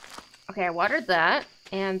 Okay, I watered that.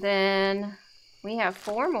 And then we have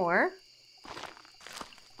 4 more.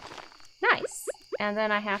 Nice. And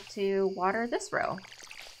then I have to water this row.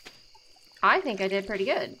 I think I did pretty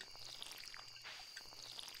good.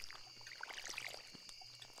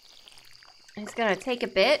 It's gonna take a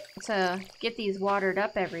bit to get these watered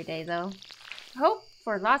up every day though. Hope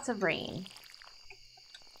for lots of rain.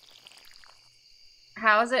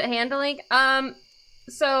 How's it handling?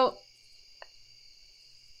 So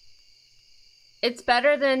it's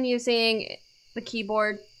better than using the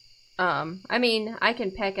keyboard. I mean, I can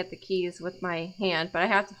peck at the keys with my hand, but I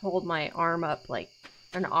have to hold my arm up like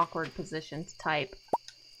an awkward position to type.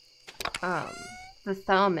 The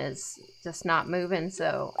thumb is just not moving,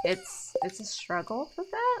 so it's a struggle with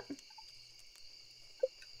that.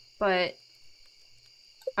 But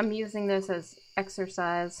I'm using this as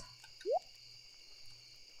exercise.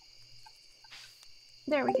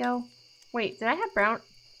 There we go. Wait, did I have brown?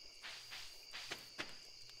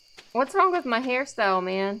 What's wrong with my hairstyle,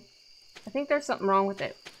 man? I think there's something wrong with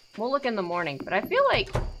it. We'll look in the morning, but I feel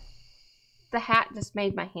like the hat just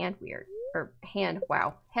made my hand weird. Or hand,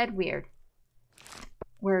 wow. Head weird.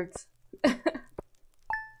 Words.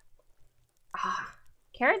 Ah,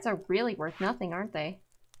 carrots are really worth nothing, aren't they?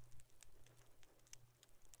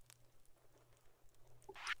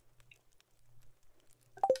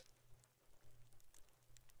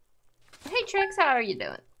 Hey Trix, how are you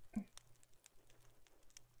doing?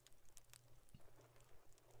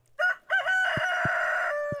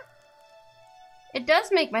 It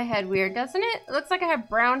does make my head weird, doesn't it? It looks like I have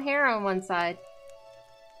brown hair on one side.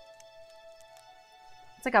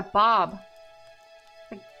 It's like a bob.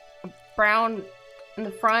 Like a brown in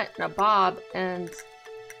the front and a bob, and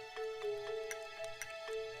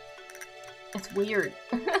it's weird.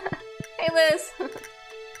 Hey Liz! I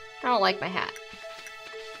don't like my hat.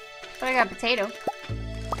 But I got potato.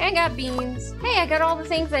 I got beans. Hey, I got all the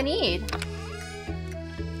things I need.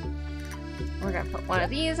 We're gonna put one of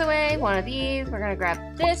these away, one of these. We're gonna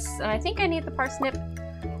grab this, and I think I need the parsnip.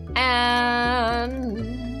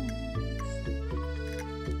 And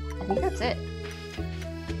I think that's it.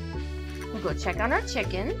 We'll go check on our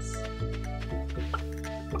chickens.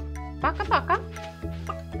 Baka baka.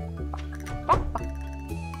 Baka baka.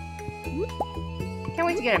 Can't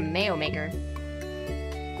wait to get a mayo maker.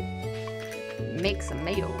 Make some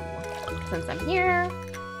mayo since I'm here.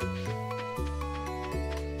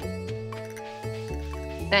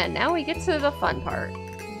 And now we get to the fun part,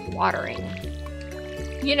 watering.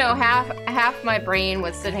 You know, half my brain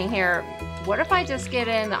was sitting here, what if I just get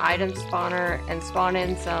in the item spawner and spawn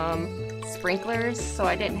in some sprinklers so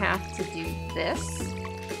I didn't have to do this?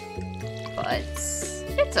 But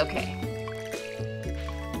it's okay.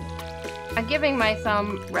 I'm giving my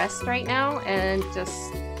thumb rest right now and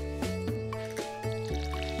just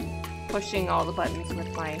pushing all the buttons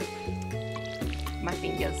with my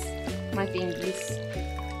fingers. My fingies.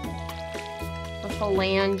 The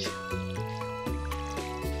phalange.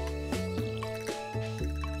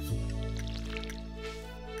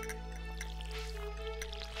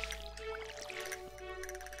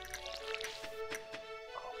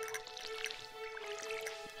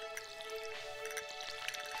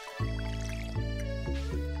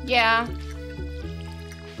 Yeah.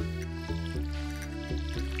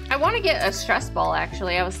 I want to get a stress ball,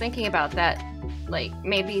 actually. I was thinking about that. Like,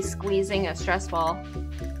 maybe squeezing a stress ball.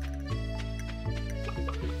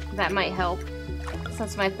 That might help.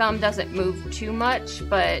 Since my thumb doesn't move too much,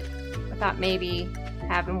 but I thought maybe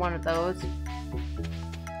having one of those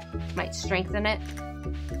might strengthen it.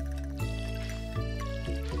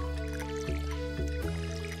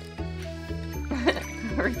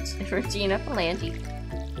 Regina Phalange.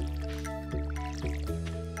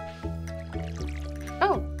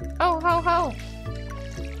 Oh! Oh, ho, ho!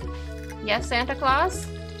 Yes, Santa Claus?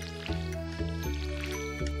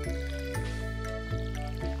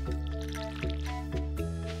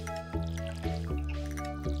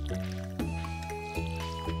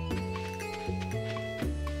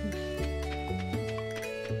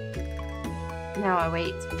 Now I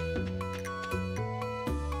wait.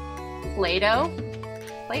 Play-Doh?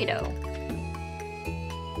 Play-Doh.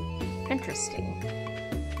 Interesting.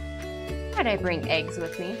 Why'd I bring eggs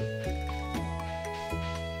with me?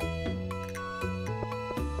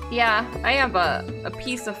 Yeah, I have a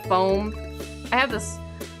piece of foam. I have this...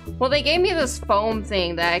 Well, they gave me this foam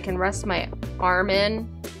thing that I can rest my arm in.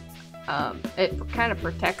 It kind of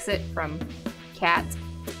protects it from cats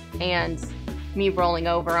and me rolling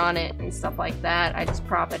over on it and stuff like that. I just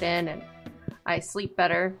prop it in and I sleep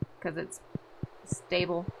better because it's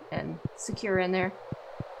stable and secure in there.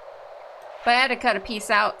 But I had to cut a piece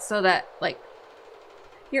out so that, like,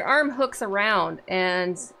 your arm hooks around,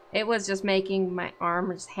 and it was just making my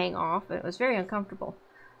arm just hang off. It was very uncomfortable.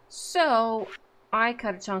 So I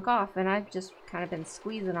cut a chunk off, and I've just kind of been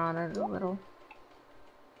squeezing on it a little.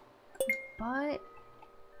 But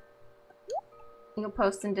you'll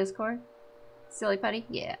post in Discord? Silly putty?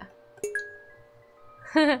 Yeah.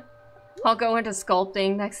 I'll go into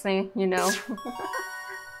sculpting next thing, you know.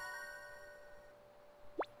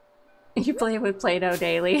 You play with Play-Doh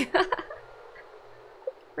daily.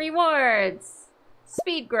 Rewards!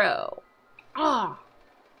 Speed grow. Ah! Oh,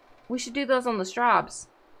 we should do those on the straws.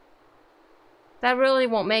 That really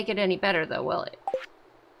won't make it any better though, will it?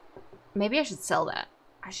 Maybe I should sell that.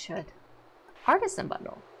 I should. Artisan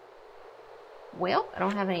bundle. Well, I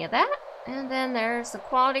don't have any of that. And then there's the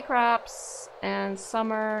quality crops and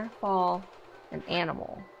summer, fall, and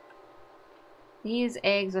animal. These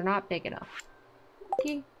eggs are not big enough.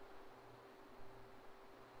 Okay.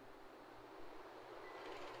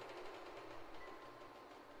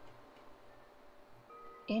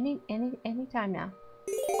 Any time now.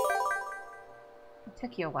 It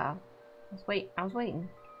took you a while. I was waiting.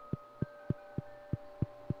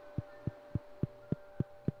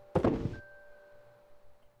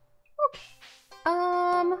 Okay.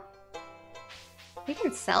 We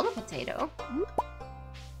can sell the potato. I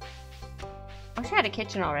wish I had a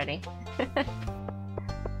kitchen already.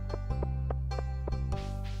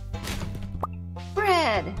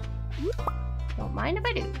 Bread! Don't mind if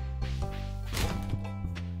I do.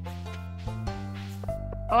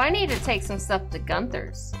 Oh, I need to take some stuff to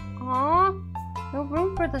Gunther's. Aw, no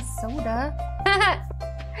room for the soda.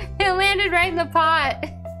 It landed right in the pot.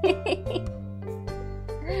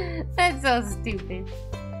 That's so stupid.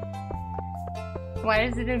 Why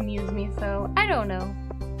does it amuse me so? I don't know.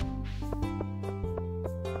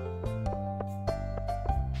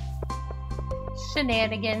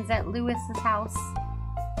 Shenanigans at Lewis's house.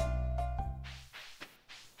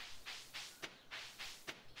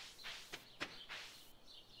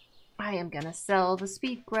 I am gonna sell the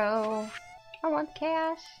speed grow. I want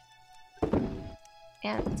cash.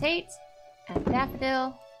 And potato. And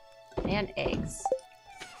daffodil. And eggs.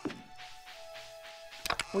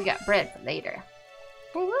 We got bread for later.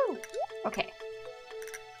 Woo-hoo! Okay.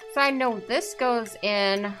 So I know this goes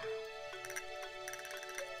in.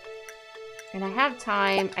 And I have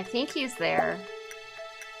time. I think he's there.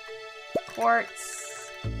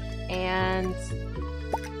 Quartz. And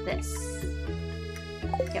this.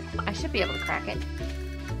 Yep, I should be able to crack it.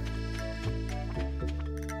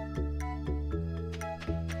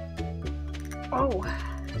 Oh.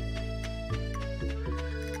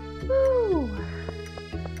 Woo.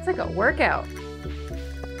 It's like a workout.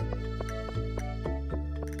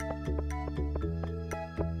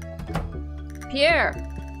 Pierre,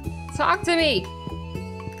 talk to me.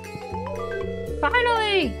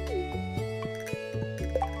 Finally.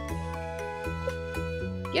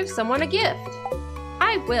 Give someone a gift.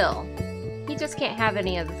 I will. He just can't have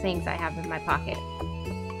any of the things I have in my pocket.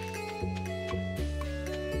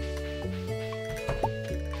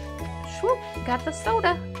 Swoop, got the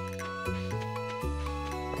soda.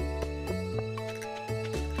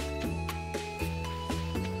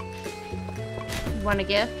 You want a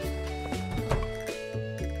gift?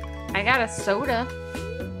 I got a soda.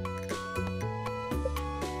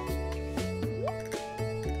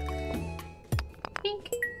 Pink.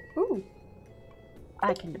 Ooh.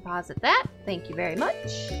 I can deposit that. Thank you very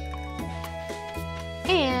much.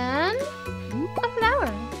 And a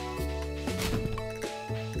flower.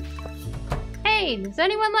 Hey, does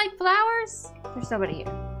anyone like flowers? There's nobody here.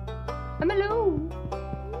 I'm alone.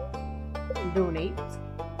 Donate.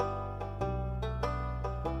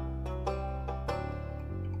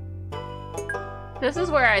 This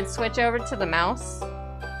is where I'd switch over to the mouse,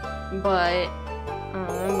 but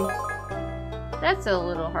that's a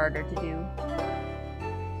little harder to do.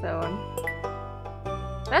 So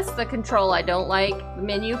that's the control I don't like, the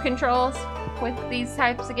menu controls with these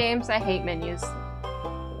types of games. I hate menus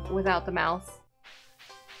without the mouse.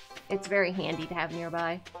 It's very handy to have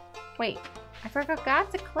nearby. Wait, I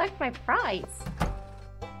forgot to collect my prize.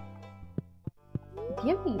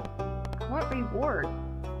 Give me. I want reward.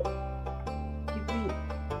 Give me.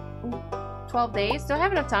 Ooh, 12 days? Do I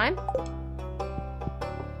have enough time?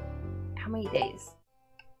 How many days?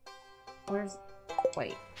 Where's...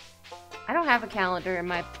 Wait. I don't have a calendar in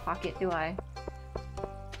my pocket, do I?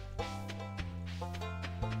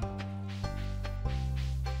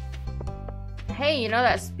 Hey, you know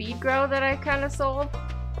that speed grow that I kind of sold?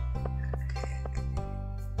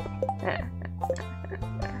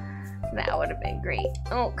 That would have been great.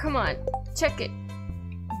 Oh, come on. Check it.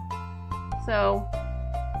 So,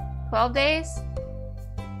 12 days?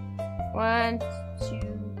 1, 2,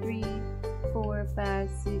 3, 4, 5,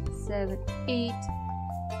 6, 7, 8,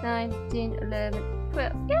 9, 10, 11,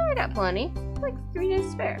 12. Yeah, I got plenty. Like 3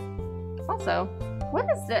 days spare. Also, what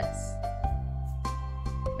is this?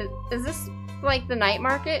 Is this like the night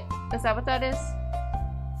market? Is that what that is?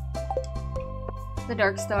 The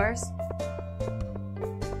dark stars?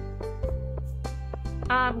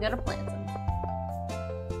 I'm gonna plant them.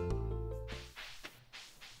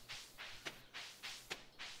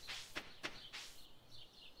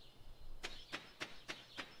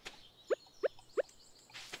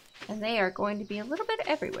 And they are going to be a little bit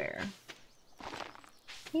everywhere.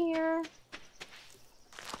 Here.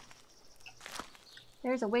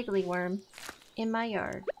 There's a wiggly worm in my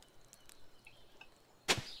yard.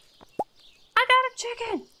 I got a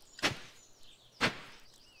chicken!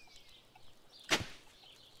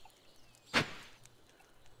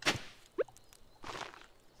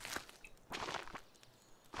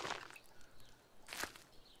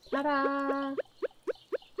 Ta-da!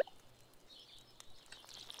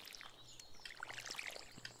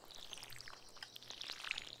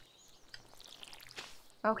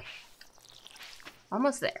 Okay.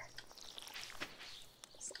 Almost there.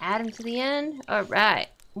 Just add them to the end. Alright.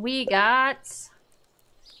 We got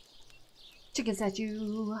chicken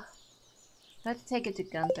statue. Let's take it to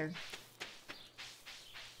Gunther.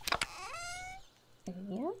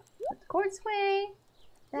 And put the quartz away.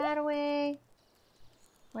 That away.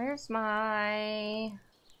 Where's my...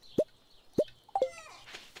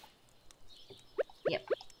 Yep.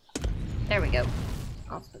 There we go.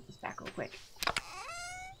 I'll just put this back real quick.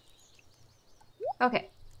 Okay.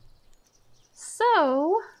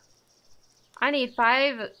 So, I need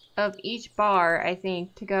 5 of each bar, I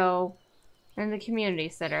think, to go in the community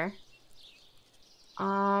center.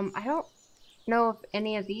 I don't know if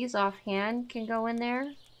any of these offhand can go in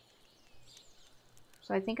there.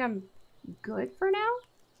 So I think I'm good for now.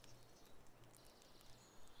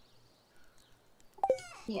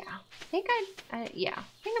 Yeah, I think yeah,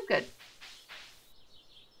 I think I'm good.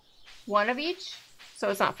 1 of each, so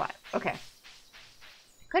it's not 5. Okay. I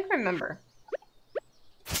couldn't remember.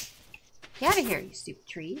 Get out of here, you stupid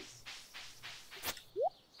trees.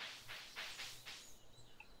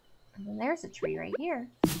 And then there's a tree right here.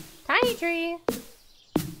 Tiny tree!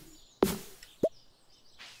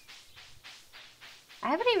 I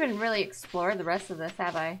haven't even really explored the rest of this,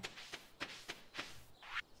 have I?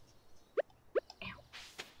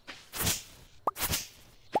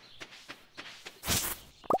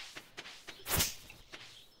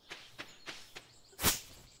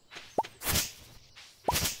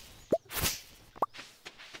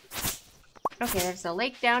 Okay, there's a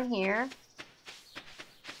lake down here.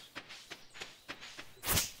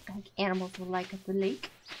 I think animals would like the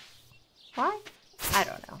lake. Why? I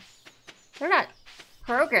don't know. They're not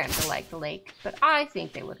programmed to like the lake, but I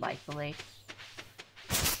think they would like the lake.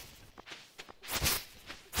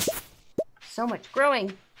 So much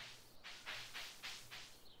growing.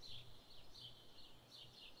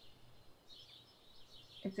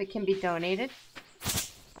 If it can be donated.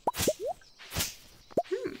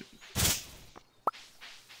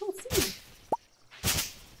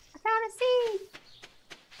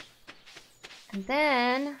 And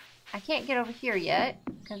then, I can't get over here yet,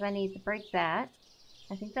 because I need to break that.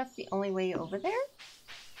 I think that's the only way over there.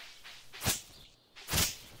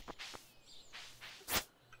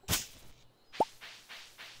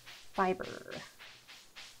 Fiber.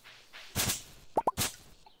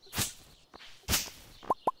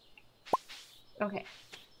 Okay.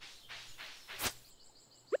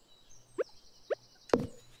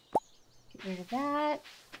 Get rid of that.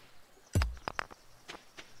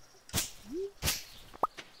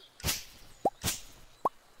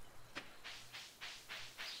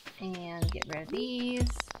 And get rid of these.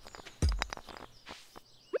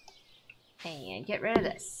 And get rid of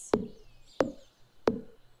this.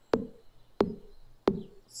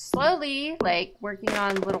 Slowly, like, working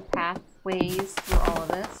on little pathways through all of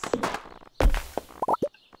this.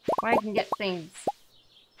 Where I can get things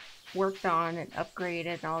worked on and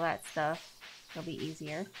upgraded and all that stuff. It'll be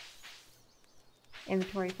easier.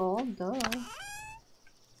 Inventory full, duh.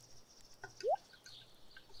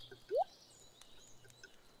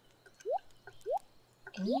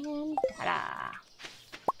 And ta-da!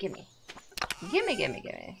 Gimme. Gimme, gimme,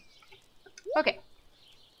 gimme. Okay.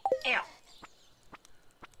 Ew.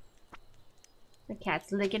 The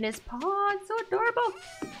cat's licking his paw. It's so adorable.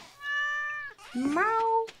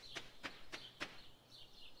 Meow.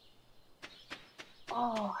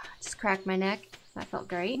 Oh, just cracked my neck. That felt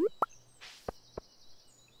great.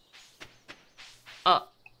 Oh,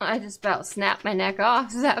 I just about snapped my neck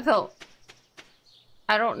off. That felt...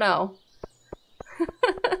 I don't know.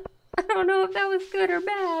 I don't know if that was good or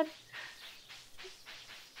bad.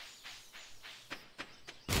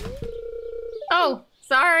 Oh,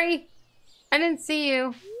 sorry. I didn't see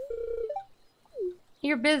you.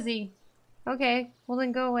 You're busy. Okay, well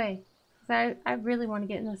then go away. I really want to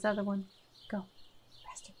get in this other one. Go.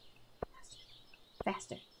 Faster. Faster.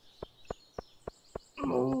 Faster.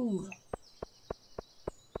 Move.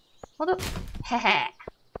 Hold up. Haha.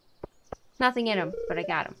 Nothing in him, but I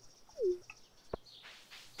got him.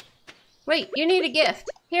 Wait, you need a gift.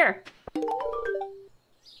 Here.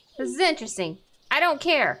 This is interesting. I don't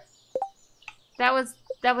care. That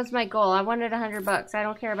was my goal. I wanted $100. I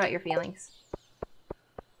don't care about your feelings.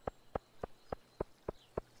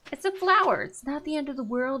 It's a flower. It's not the end of the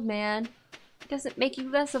world, man. It doesn't make you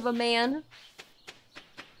less of a man.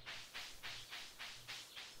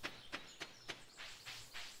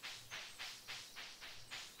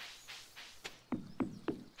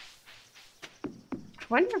 I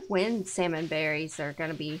wonder when salmon berries are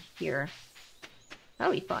gonna be here.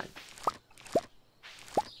 That'll be fun.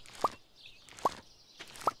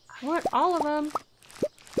 I want all of them.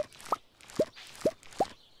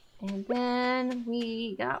 And then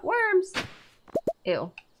we got worms.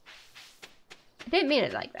 Ew. I didn't mean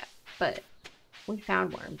it like that, but we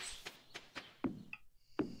found worms.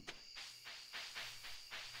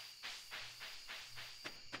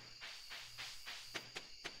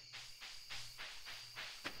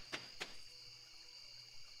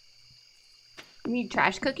 We need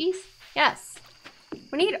trash cookies? Yes.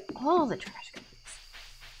 We need all the trash cookies.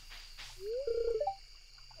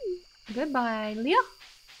 Goodbye, Leah.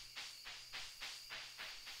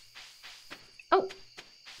 Oh,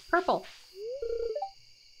 purple.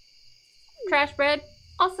 Trash bread,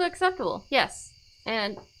 also acceptable. Yes.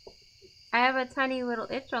 And I have a tiny little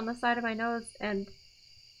itch on the side of my nose, and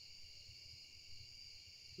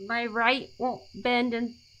my right won't bend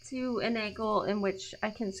into an angle in which I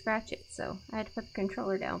can scratch it, so I had to put the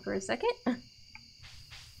controller down for a second.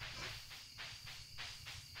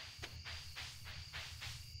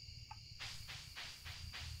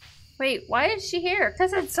 Wait, why is she here?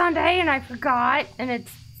 Because it's Sunday and I forgot, and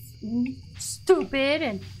it's stupid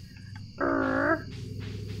and...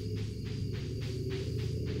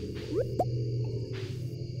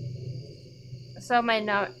 So my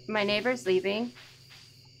neighbor's leaving.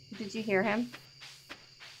 Did you hear him?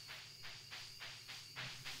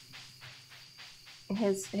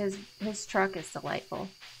 His truck is delightful.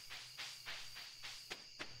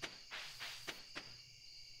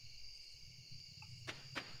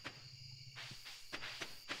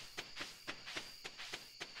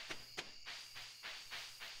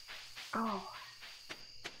 Oh.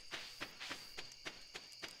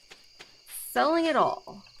 Selling it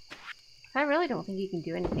all. I really don't think you can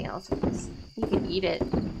do anything else with this. You can eat it.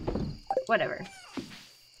 But whatever.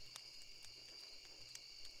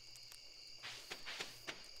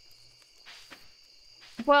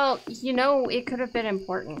 Well, you know, it could have been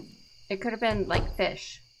important. It could have been like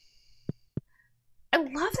fish. I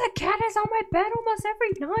love that cat is on my bed almost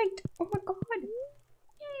every night. Oh my god.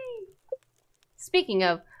 Yay. Speaking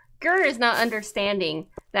of, Gur is not understanding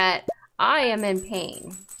that I am in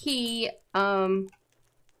pain. He,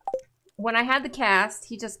 when I had the cast,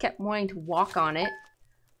 he just kept wanting to walk on it.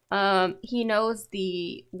 He knows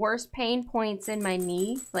the worst pain points in my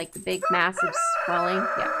knee, like the big massive swelling.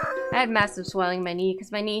 Yeah, I had massive swelling in my knee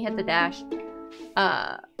because my knee hit the dash.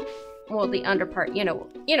 Well, the under part, you know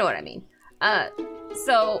what I mean.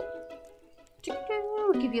 So,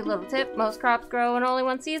 give you a little tip. Most crops grow in only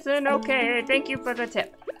one season. Okay, thank you for the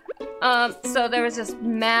tip. So there was this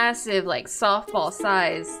massive, like, softball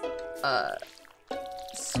size,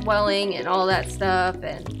 swelling and all that stuff,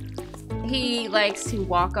 and he likes to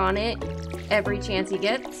walk on it every chance he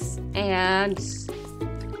gets. And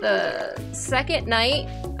the second night,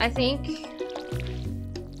 I think,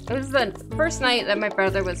 it was the first night that my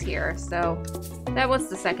brother was here, so that was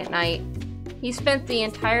the second night. He spent the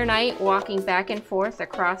entire night walking back and forth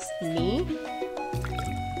across me.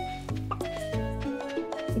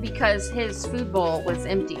 because his food bowl was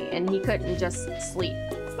empty and he couldn't just sleep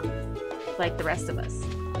like the rest of us.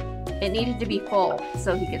 It needed to be full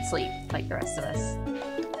so he could sleep like the rest of us.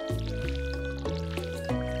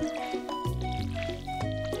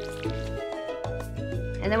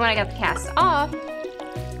 And then when I got the cast off,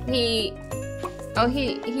 he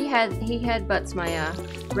headbutts my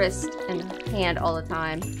wrist and hand all the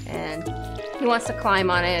time, and he wants to climb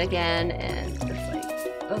on it again, and it's like,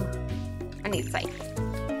 ugh, I need sight.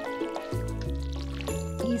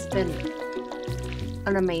 He's been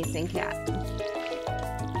an amazing cat.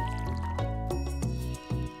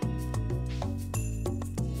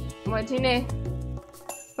 What'd you name?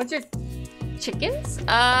 What's your chickens?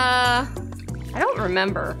 I don't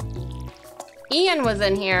remember. Ian was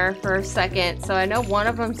in here for a second, so I know one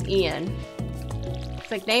of them's Ian. It's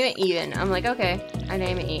like, name it Ian. I'm like, okay, I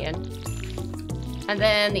name it Ian. And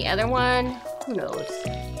then the other one, who knows?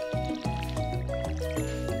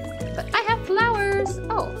 But I have flowers.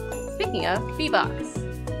 Oh, speaking of, bee box.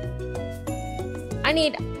 I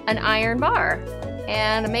need an iron bar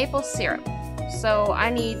and a maple syrup. So I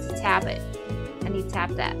need to tap it. I need to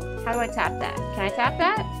tap that. How do I tap that? Can I tap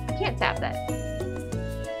that? I can't tap that.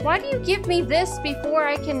 Why do you give me this before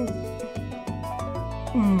I can...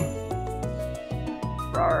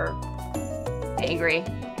 Roar. Angry.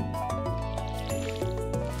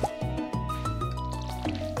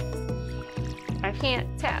 I can't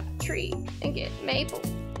tap a tree and get maple.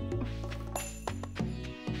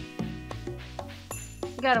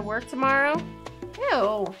 You gotta work tomorrow?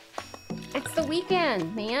 Ew. It's the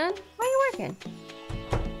weekend, man. Why are you working?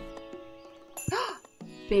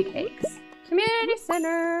 Big eggs. Community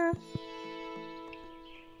center.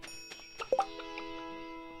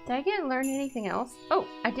 Did I get learn anything else? Oh,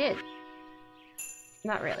 I did.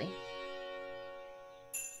 Not really.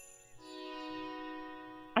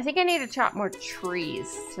 I think I need to chop more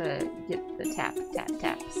trees to get the taps.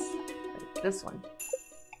 Like this one.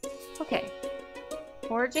 Okay.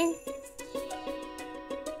 Foraging.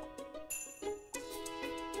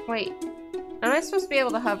 Wait. Am I supposed to be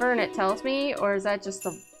able to hover and it tells me? Or is that just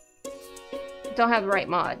the... Don't have the right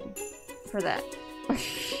mod for that.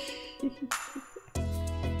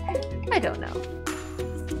 I don't know.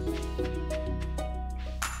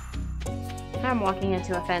 I'm walking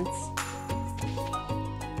into a fence.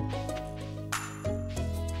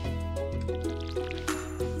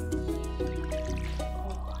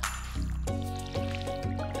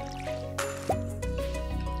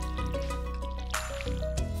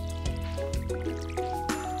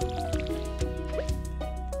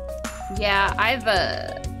 Yeah, I've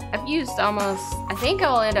used almost, I think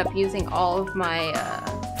I'll end up using all of my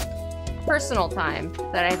personal time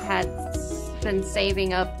that I've been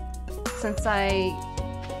saving up since I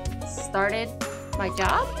started my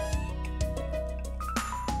job.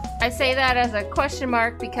 I say that as a question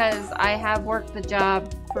mark because I have worked the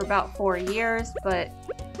job for about 4 years, but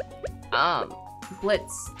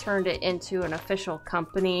Blitz turned it into an official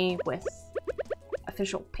company with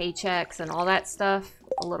official paychecks and all that stuff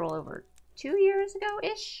a little over 2 years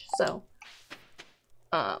ago-ish, so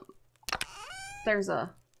there's a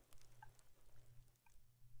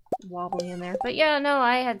wobbly in there. But yeah, no,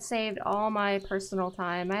 I had saved all my personal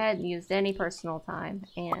time. I hadn't used any personal time,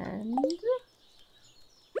 and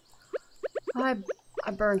I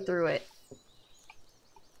burned through it.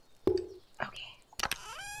 Okay.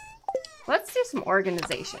 Let's do some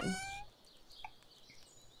organization.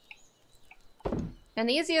 And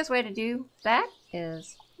the easiest way to do that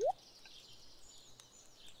is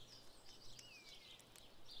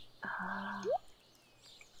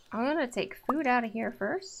I'm gonna take food out of here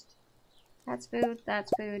first. That's food,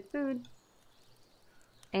 food.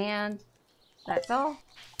 And that's all.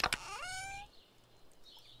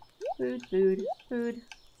 Food, food, food.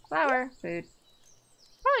 Flour, food.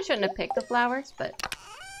 Probably shouldn't have picked the flowers, but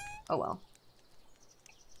oh well.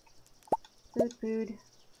 Food, food.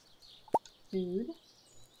 Food.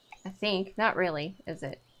 I think. Not really, is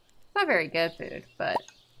it? It's not very good food, but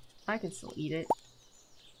I can still eat it.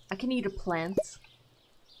 I can eat a plant.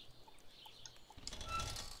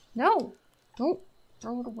 No! Don't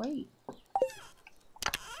throw it away.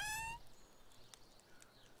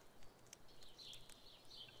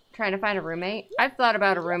 Trying to find a roommate. I've thought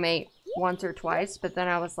about a roommate once or twice, but then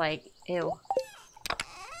I was like, ew.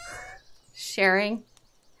 Sharing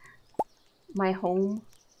my home.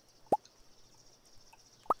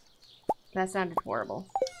 That sounded horrible.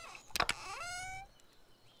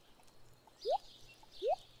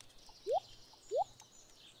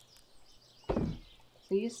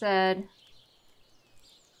 So you said...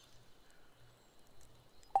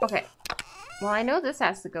 Okay. Well, I know this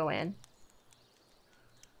has to go in.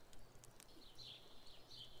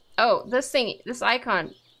 Oh, this thing, this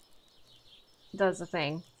icon does a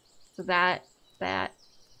thing. So that.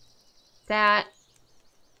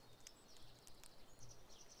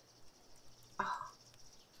 Oh.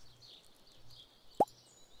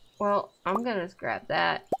 Well, I'm gonna just grab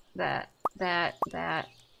that.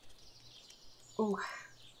 Ooh.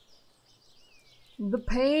 The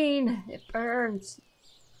pain, it burns.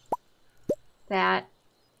 That.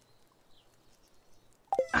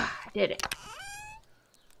 I did it.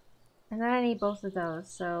 And then I need both of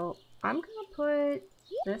those, so I'm gonna put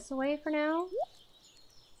this away for now.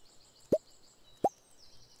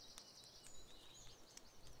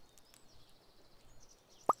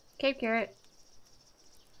 Cave carrot.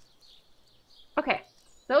 Okay,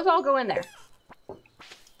 those all go in there.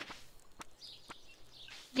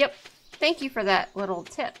 Yep, thank you for that little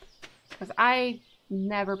tip, because I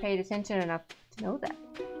never paid attention enough to know that.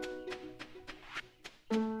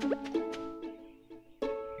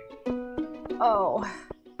 Oh,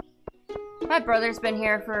 my brother's been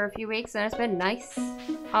here for a few weeks and it's been nice.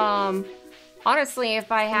 Honestly,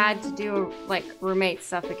 if I had to do like roommate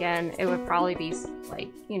stuff again, it would probably be like,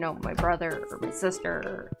 you know, my brother or my sister,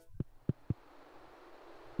 or,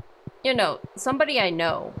 you know, somebody I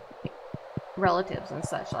know, like relatives and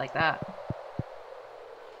such like that.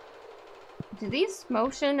 Do these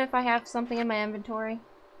motion if I have something in my inventory?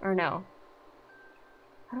 Or no?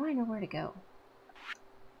 How do I know where to go?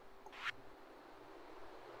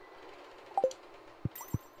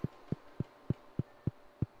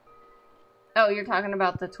 Oh, you're talking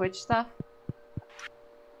about the Twitch stuff?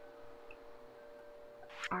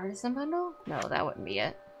 Artisan bundle? No, that wouldn't be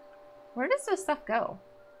it. Where does this stuff go?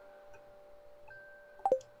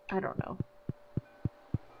 I don't know.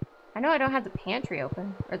 I know I don't have the pantry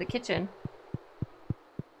open, or the kitchen.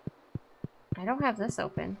 I don't have this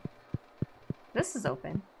open. This is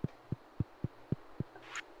open.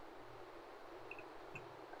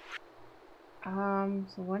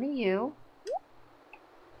 So one of you.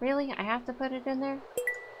 Really? I have to put it in there?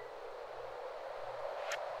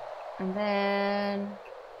 And then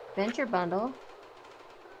venture bundle.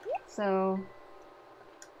 So,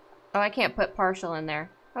 oh, I can't put partial in there.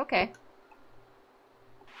 Okay.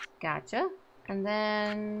 Gotcha. And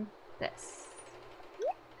then this.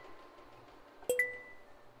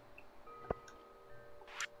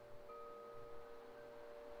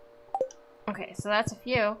 Okay, so that's a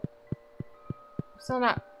few. Still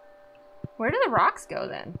not. Where do the rocks go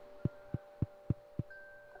then?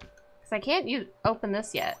 Because I can't open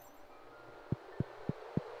this yet.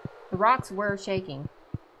 The rocks were shaking.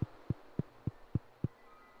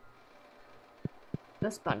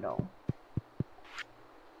 This bundle.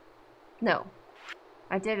 No.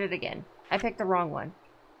 I did it again. I picked the wrong one.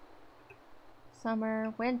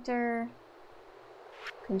 Summer, winter,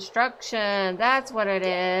 construction. That's what it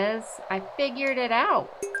is. I figured it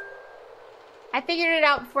out. I figured it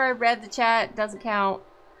out before I read the chat. Doesn't count.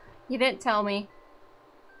 You didn't tell me.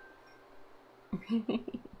 And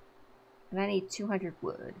I need 200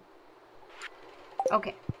 wood.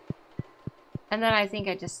 Okay. And then I think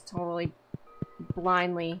I just totally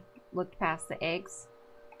blindly looked past the eggs.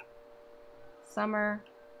 Summer.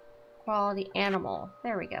 Quality animal.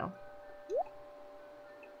 There we go.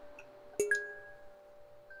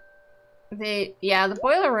 Yeah, the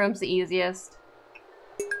boiler room's the easiest.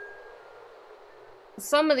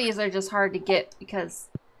 Some of these are just hard to get because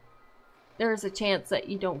there's a chance that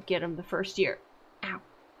you don't get them the first year. Ow.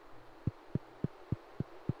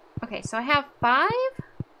 Okay, so I have 5.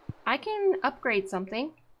 I can upgrade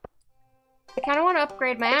something. I kind of want to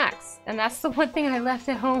upgrade my axe, and that's the one thing I left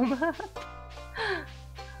at home.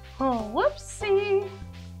 Oh, whoopsie.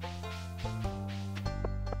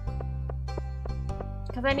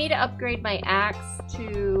 Because I need to upgrade my axe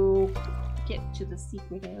to get to the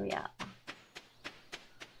secret area.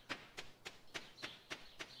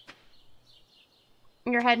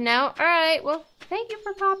 You're heading out? Alright, well, thank you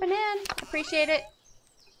for popping in. Appreciate it.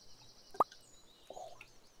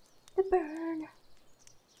 The burn.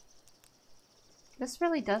 This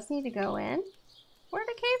really does need to go in. Where'd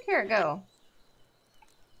the cave carrot go?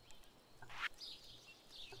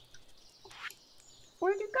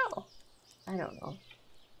 Where'd it go? I don't know.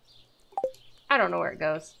 I don't know where it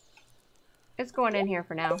goes. It's going in here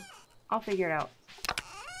for now. I'll figure it out.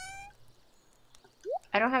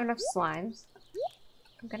 I don't have enough slimes.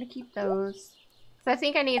 I'm gonna keep those. So I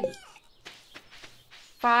think I need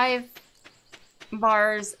 5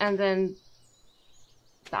 bars and then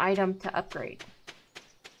the item to upgrade.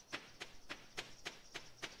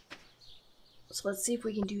 So let's see if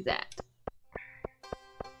we can do that.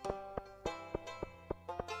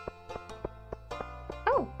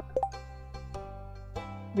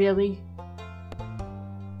 Really?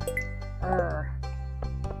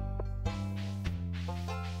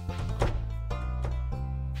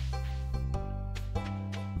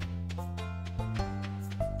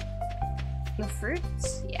 The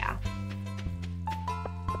fruits? Yeah.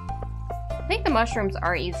 I think the mushrooms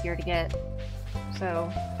are easier to get,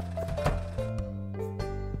 so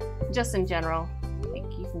just in general, I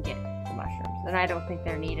think you can get the mushrooms, and I don't think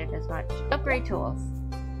they're needed as much. Upgrade tools.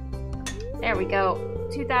 There we go.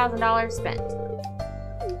 $2,000 spent.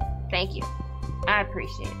 Thank you. I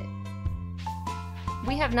appreciate it.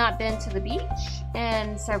 We have not been to the beach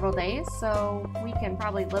in several days, so we can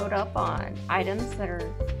probably load up on items that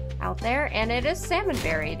are out there, and it is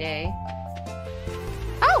Salmonberry Day.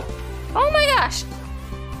 Oh! Oh my gosh!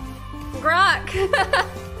 Grok!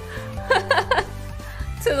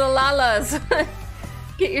 To the Lalas.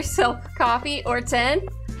 Get yourself coffee or 10.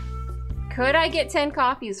 Could I get 10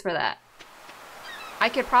 coffees for that? I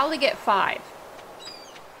could probably get 5.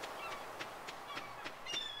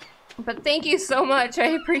 But thank you so much. I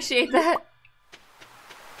appreciate that.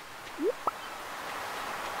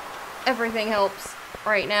 Everything helps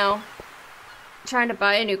right now. Trying to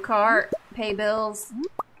buy a new car, pay bills,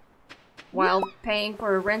 while paying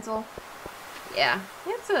for a rental. Yeah,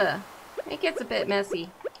 it gets a bit messy.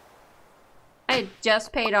 I had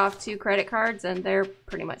just paid off 2 credit cards and they're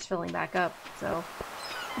pretty much filling back up, so.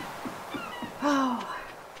 Oh.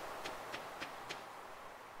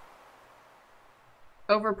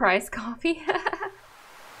 Overpriced coffee.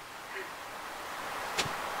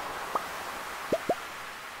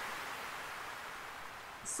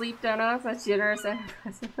 Sleep on us, that's generous.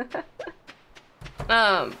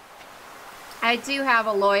 I do have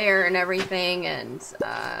a lawyer and everything, and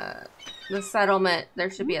the settlement, there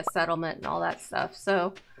should be a settlement and all that stuff,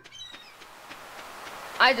 so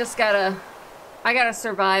I gotta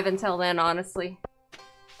survive until then, honestly.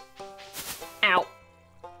 Ow.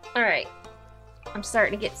 Alright. I'm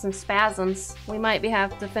starting to get some spasms. We might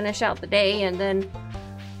have to finish out the day, and then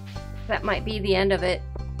that might be the end of it.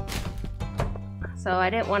 So I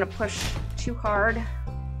didn't want to push too hard,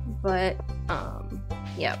 but,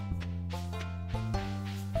 yep.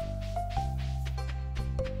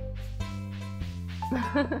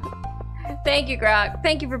 Thank you, Grok.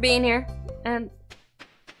 Thank you for being here. And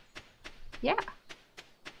yeah.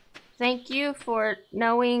 Thank you for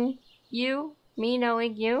knowing you, me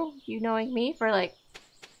knowing you, you knowing me for like,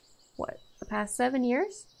 what, the past 7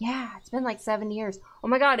 years? Yeah, it's been like 7 years. Oh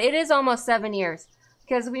my god, it is almost 7 years.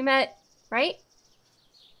 Because we met, right?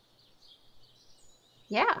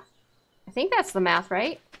 Yeah. I think that's the math,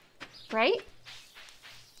 right? Right?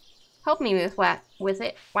 Help me with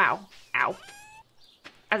it. Wow. Ow.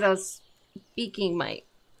 As I was speaking, my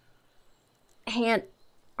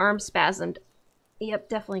arm spasmed. Yep,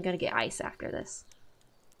 definitely gonna get ice after this.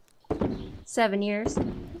 7 years.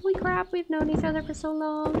 Holy crap, we've known each other for so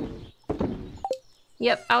long.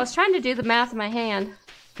 Yep, I was trying to do the math in my head.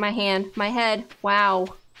 Wow.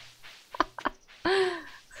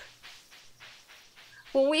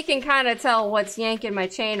 Well, we can kind of tell what's yanking my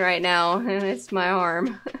chain right now, and it's my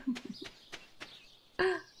arm.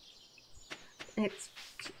 It's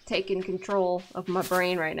taking control of my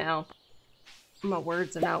brain right now. My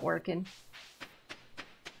words are not working.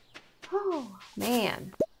 Oh,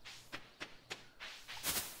 man.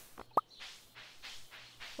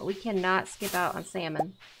 But we cannot skip out on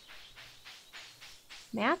salmon.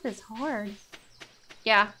 Math is hard.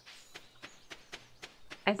 Yeah.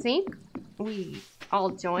 I think we all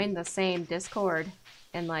joined the same Discord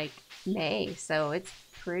in like May, so it's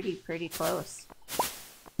pretty close.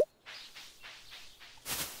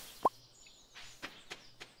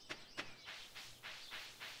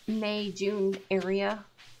 May, June area.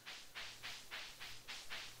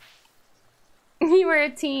 You were a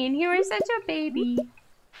teen. You were such a baby.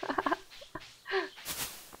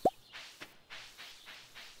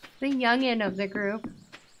 The youngin' of the group.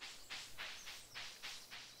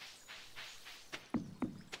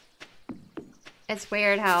 It's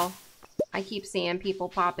weird how I keep seeing people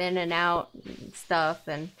pop in and out and stuff,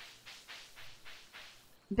 and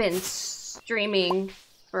been streaming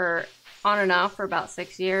for on and off for about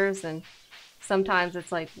 6 years, and sometimes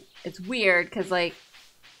it's like, it's weird because like,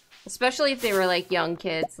 especially if they were like young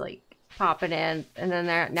kids like popping in, and then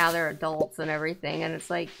now they're adults and everything, and it's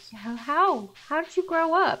like, how did you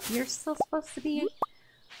grow up? You're still supposed to be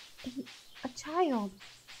a child.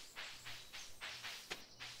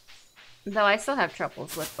 Though I still have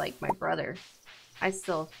troubles with like my brother.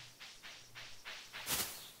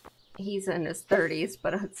 He's in his 30s,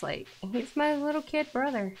 but it's like, he's my little kid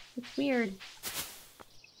brother. It's weird.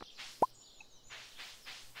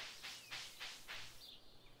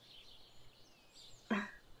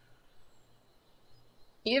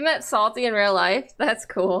 You met Salty in real life? That's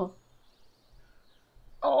cool.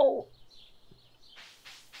 Oh.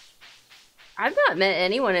 I've not met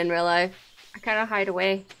anyone in real life. I kind of hide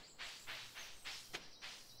away.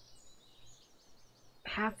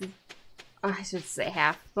 Half, I should say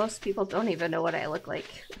half. Most people don't even know what I look like.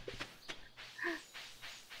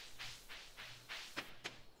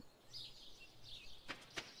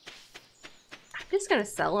 I'm just gonna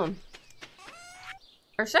sell them.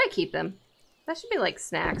 Or should I keep them? That should be like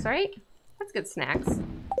snacks, right? That's good snacks.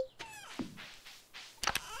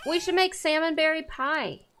 We should make salmon berry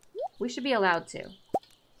pie. We should be allowed to.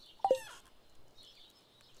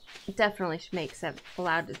 Definitely should make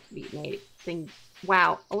allowed to be made.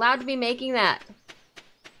 Wow, allowed to be making that.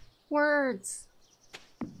 Words.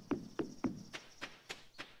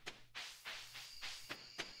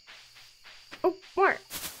 Oh, more.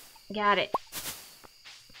 Got it.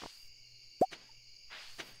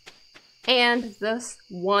 And this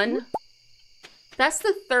one. That's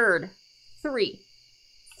the third. Three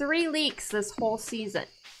leaks this whole season.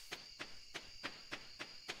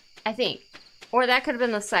 I think. Or that could have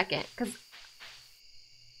been the second, because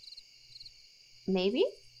maybe?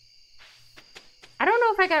 I don't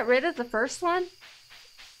know if I got rid of the first one.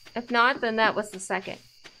 If not, then that was the second.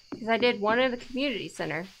 Because I did one in the community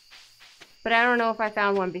center. But I don't know if I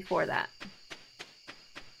found one before that.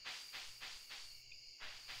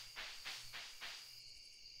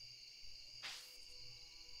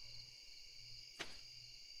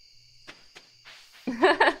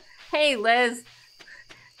 Hey, Liz.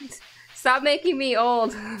 Stop making me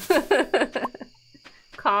old.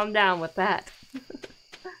 Calm down with that.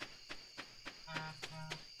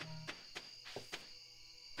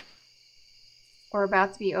 We're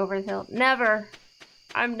about to be over the hill. Never.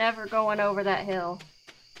 I'm never going over that hill.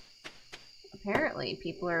 Apparently,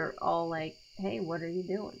 people are all like, hey, what are you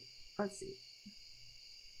doing? Let's see.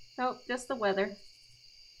 Oh, just the weather.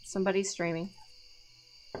 Somebody's streaming.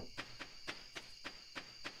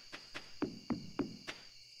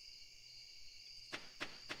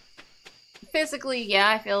 Physically, yeah,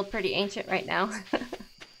 I feel pretty ancient right now.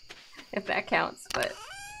 If that counts, but...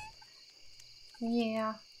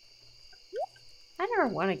 yeah. I never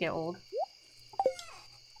want to get old.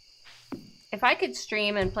 If I could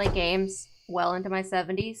stream and play games well into my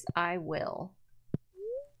 70s, I will.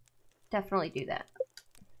 Definitely do that.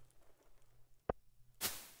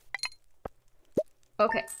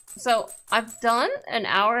 Okay, so I've done an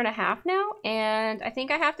hour and a half now, and I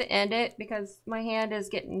think I have to end it because my hand is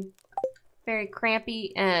getting very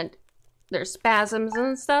crampy and there's spasms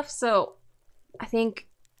and stuff, so I think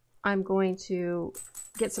I'm going to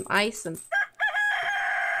get some ice and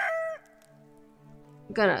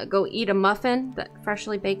I'm gonna go eat a muffin, that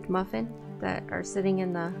freshly baked muffin that are sitting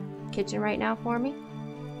in the kitchen right now for me.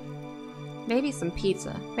 Maybe some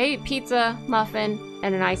pizza. Maybe pizza, muffin,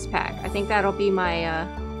 and an ice pack. I think that'll be my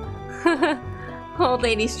old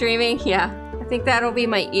lady streaming. Yeah, I think that'll be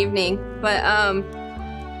my evening. But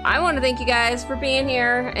I want to thank you guys for being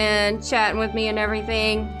here and chatting with me and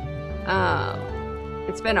everything.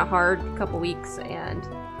 It's been a hard couple weeks, and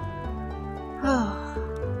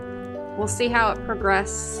we'll see how it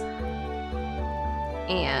progresses.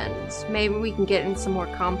 And maybe we can get in some more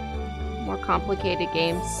complicated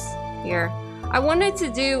games here. I wanted to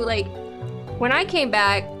do, like, when I came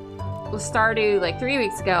back with Stardew like 3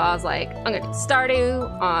 weeks ago, I was like, I'm gonna do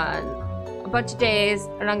Stardew on a bunch of days,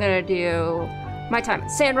 and I'm gonna do my time at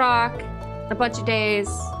Sandrock a bunch of days.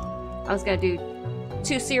 I was gonna do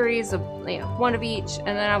 2 series of, you know, 1 of each, and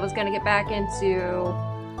then I was gonna get back into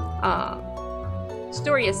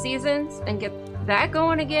Story of Seasons and get that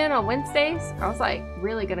going again on Wednesdays. I was like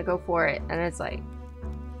really gonna go for it, and it's like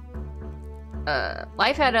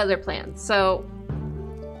life had other plans. So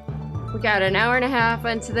we got an hour and a half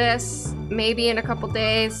into this. Maybe in a couple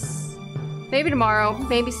days, maybe tomorrow,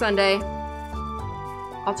 maybe Sunday,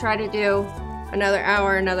 I'll try to do another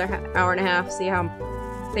hour and a half, see how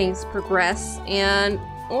things progress, and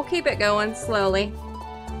we'll keep it going slowly.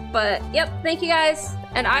 But yep, thank you guys,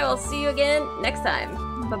 and I will see you again next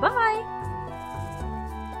time. Bye bye.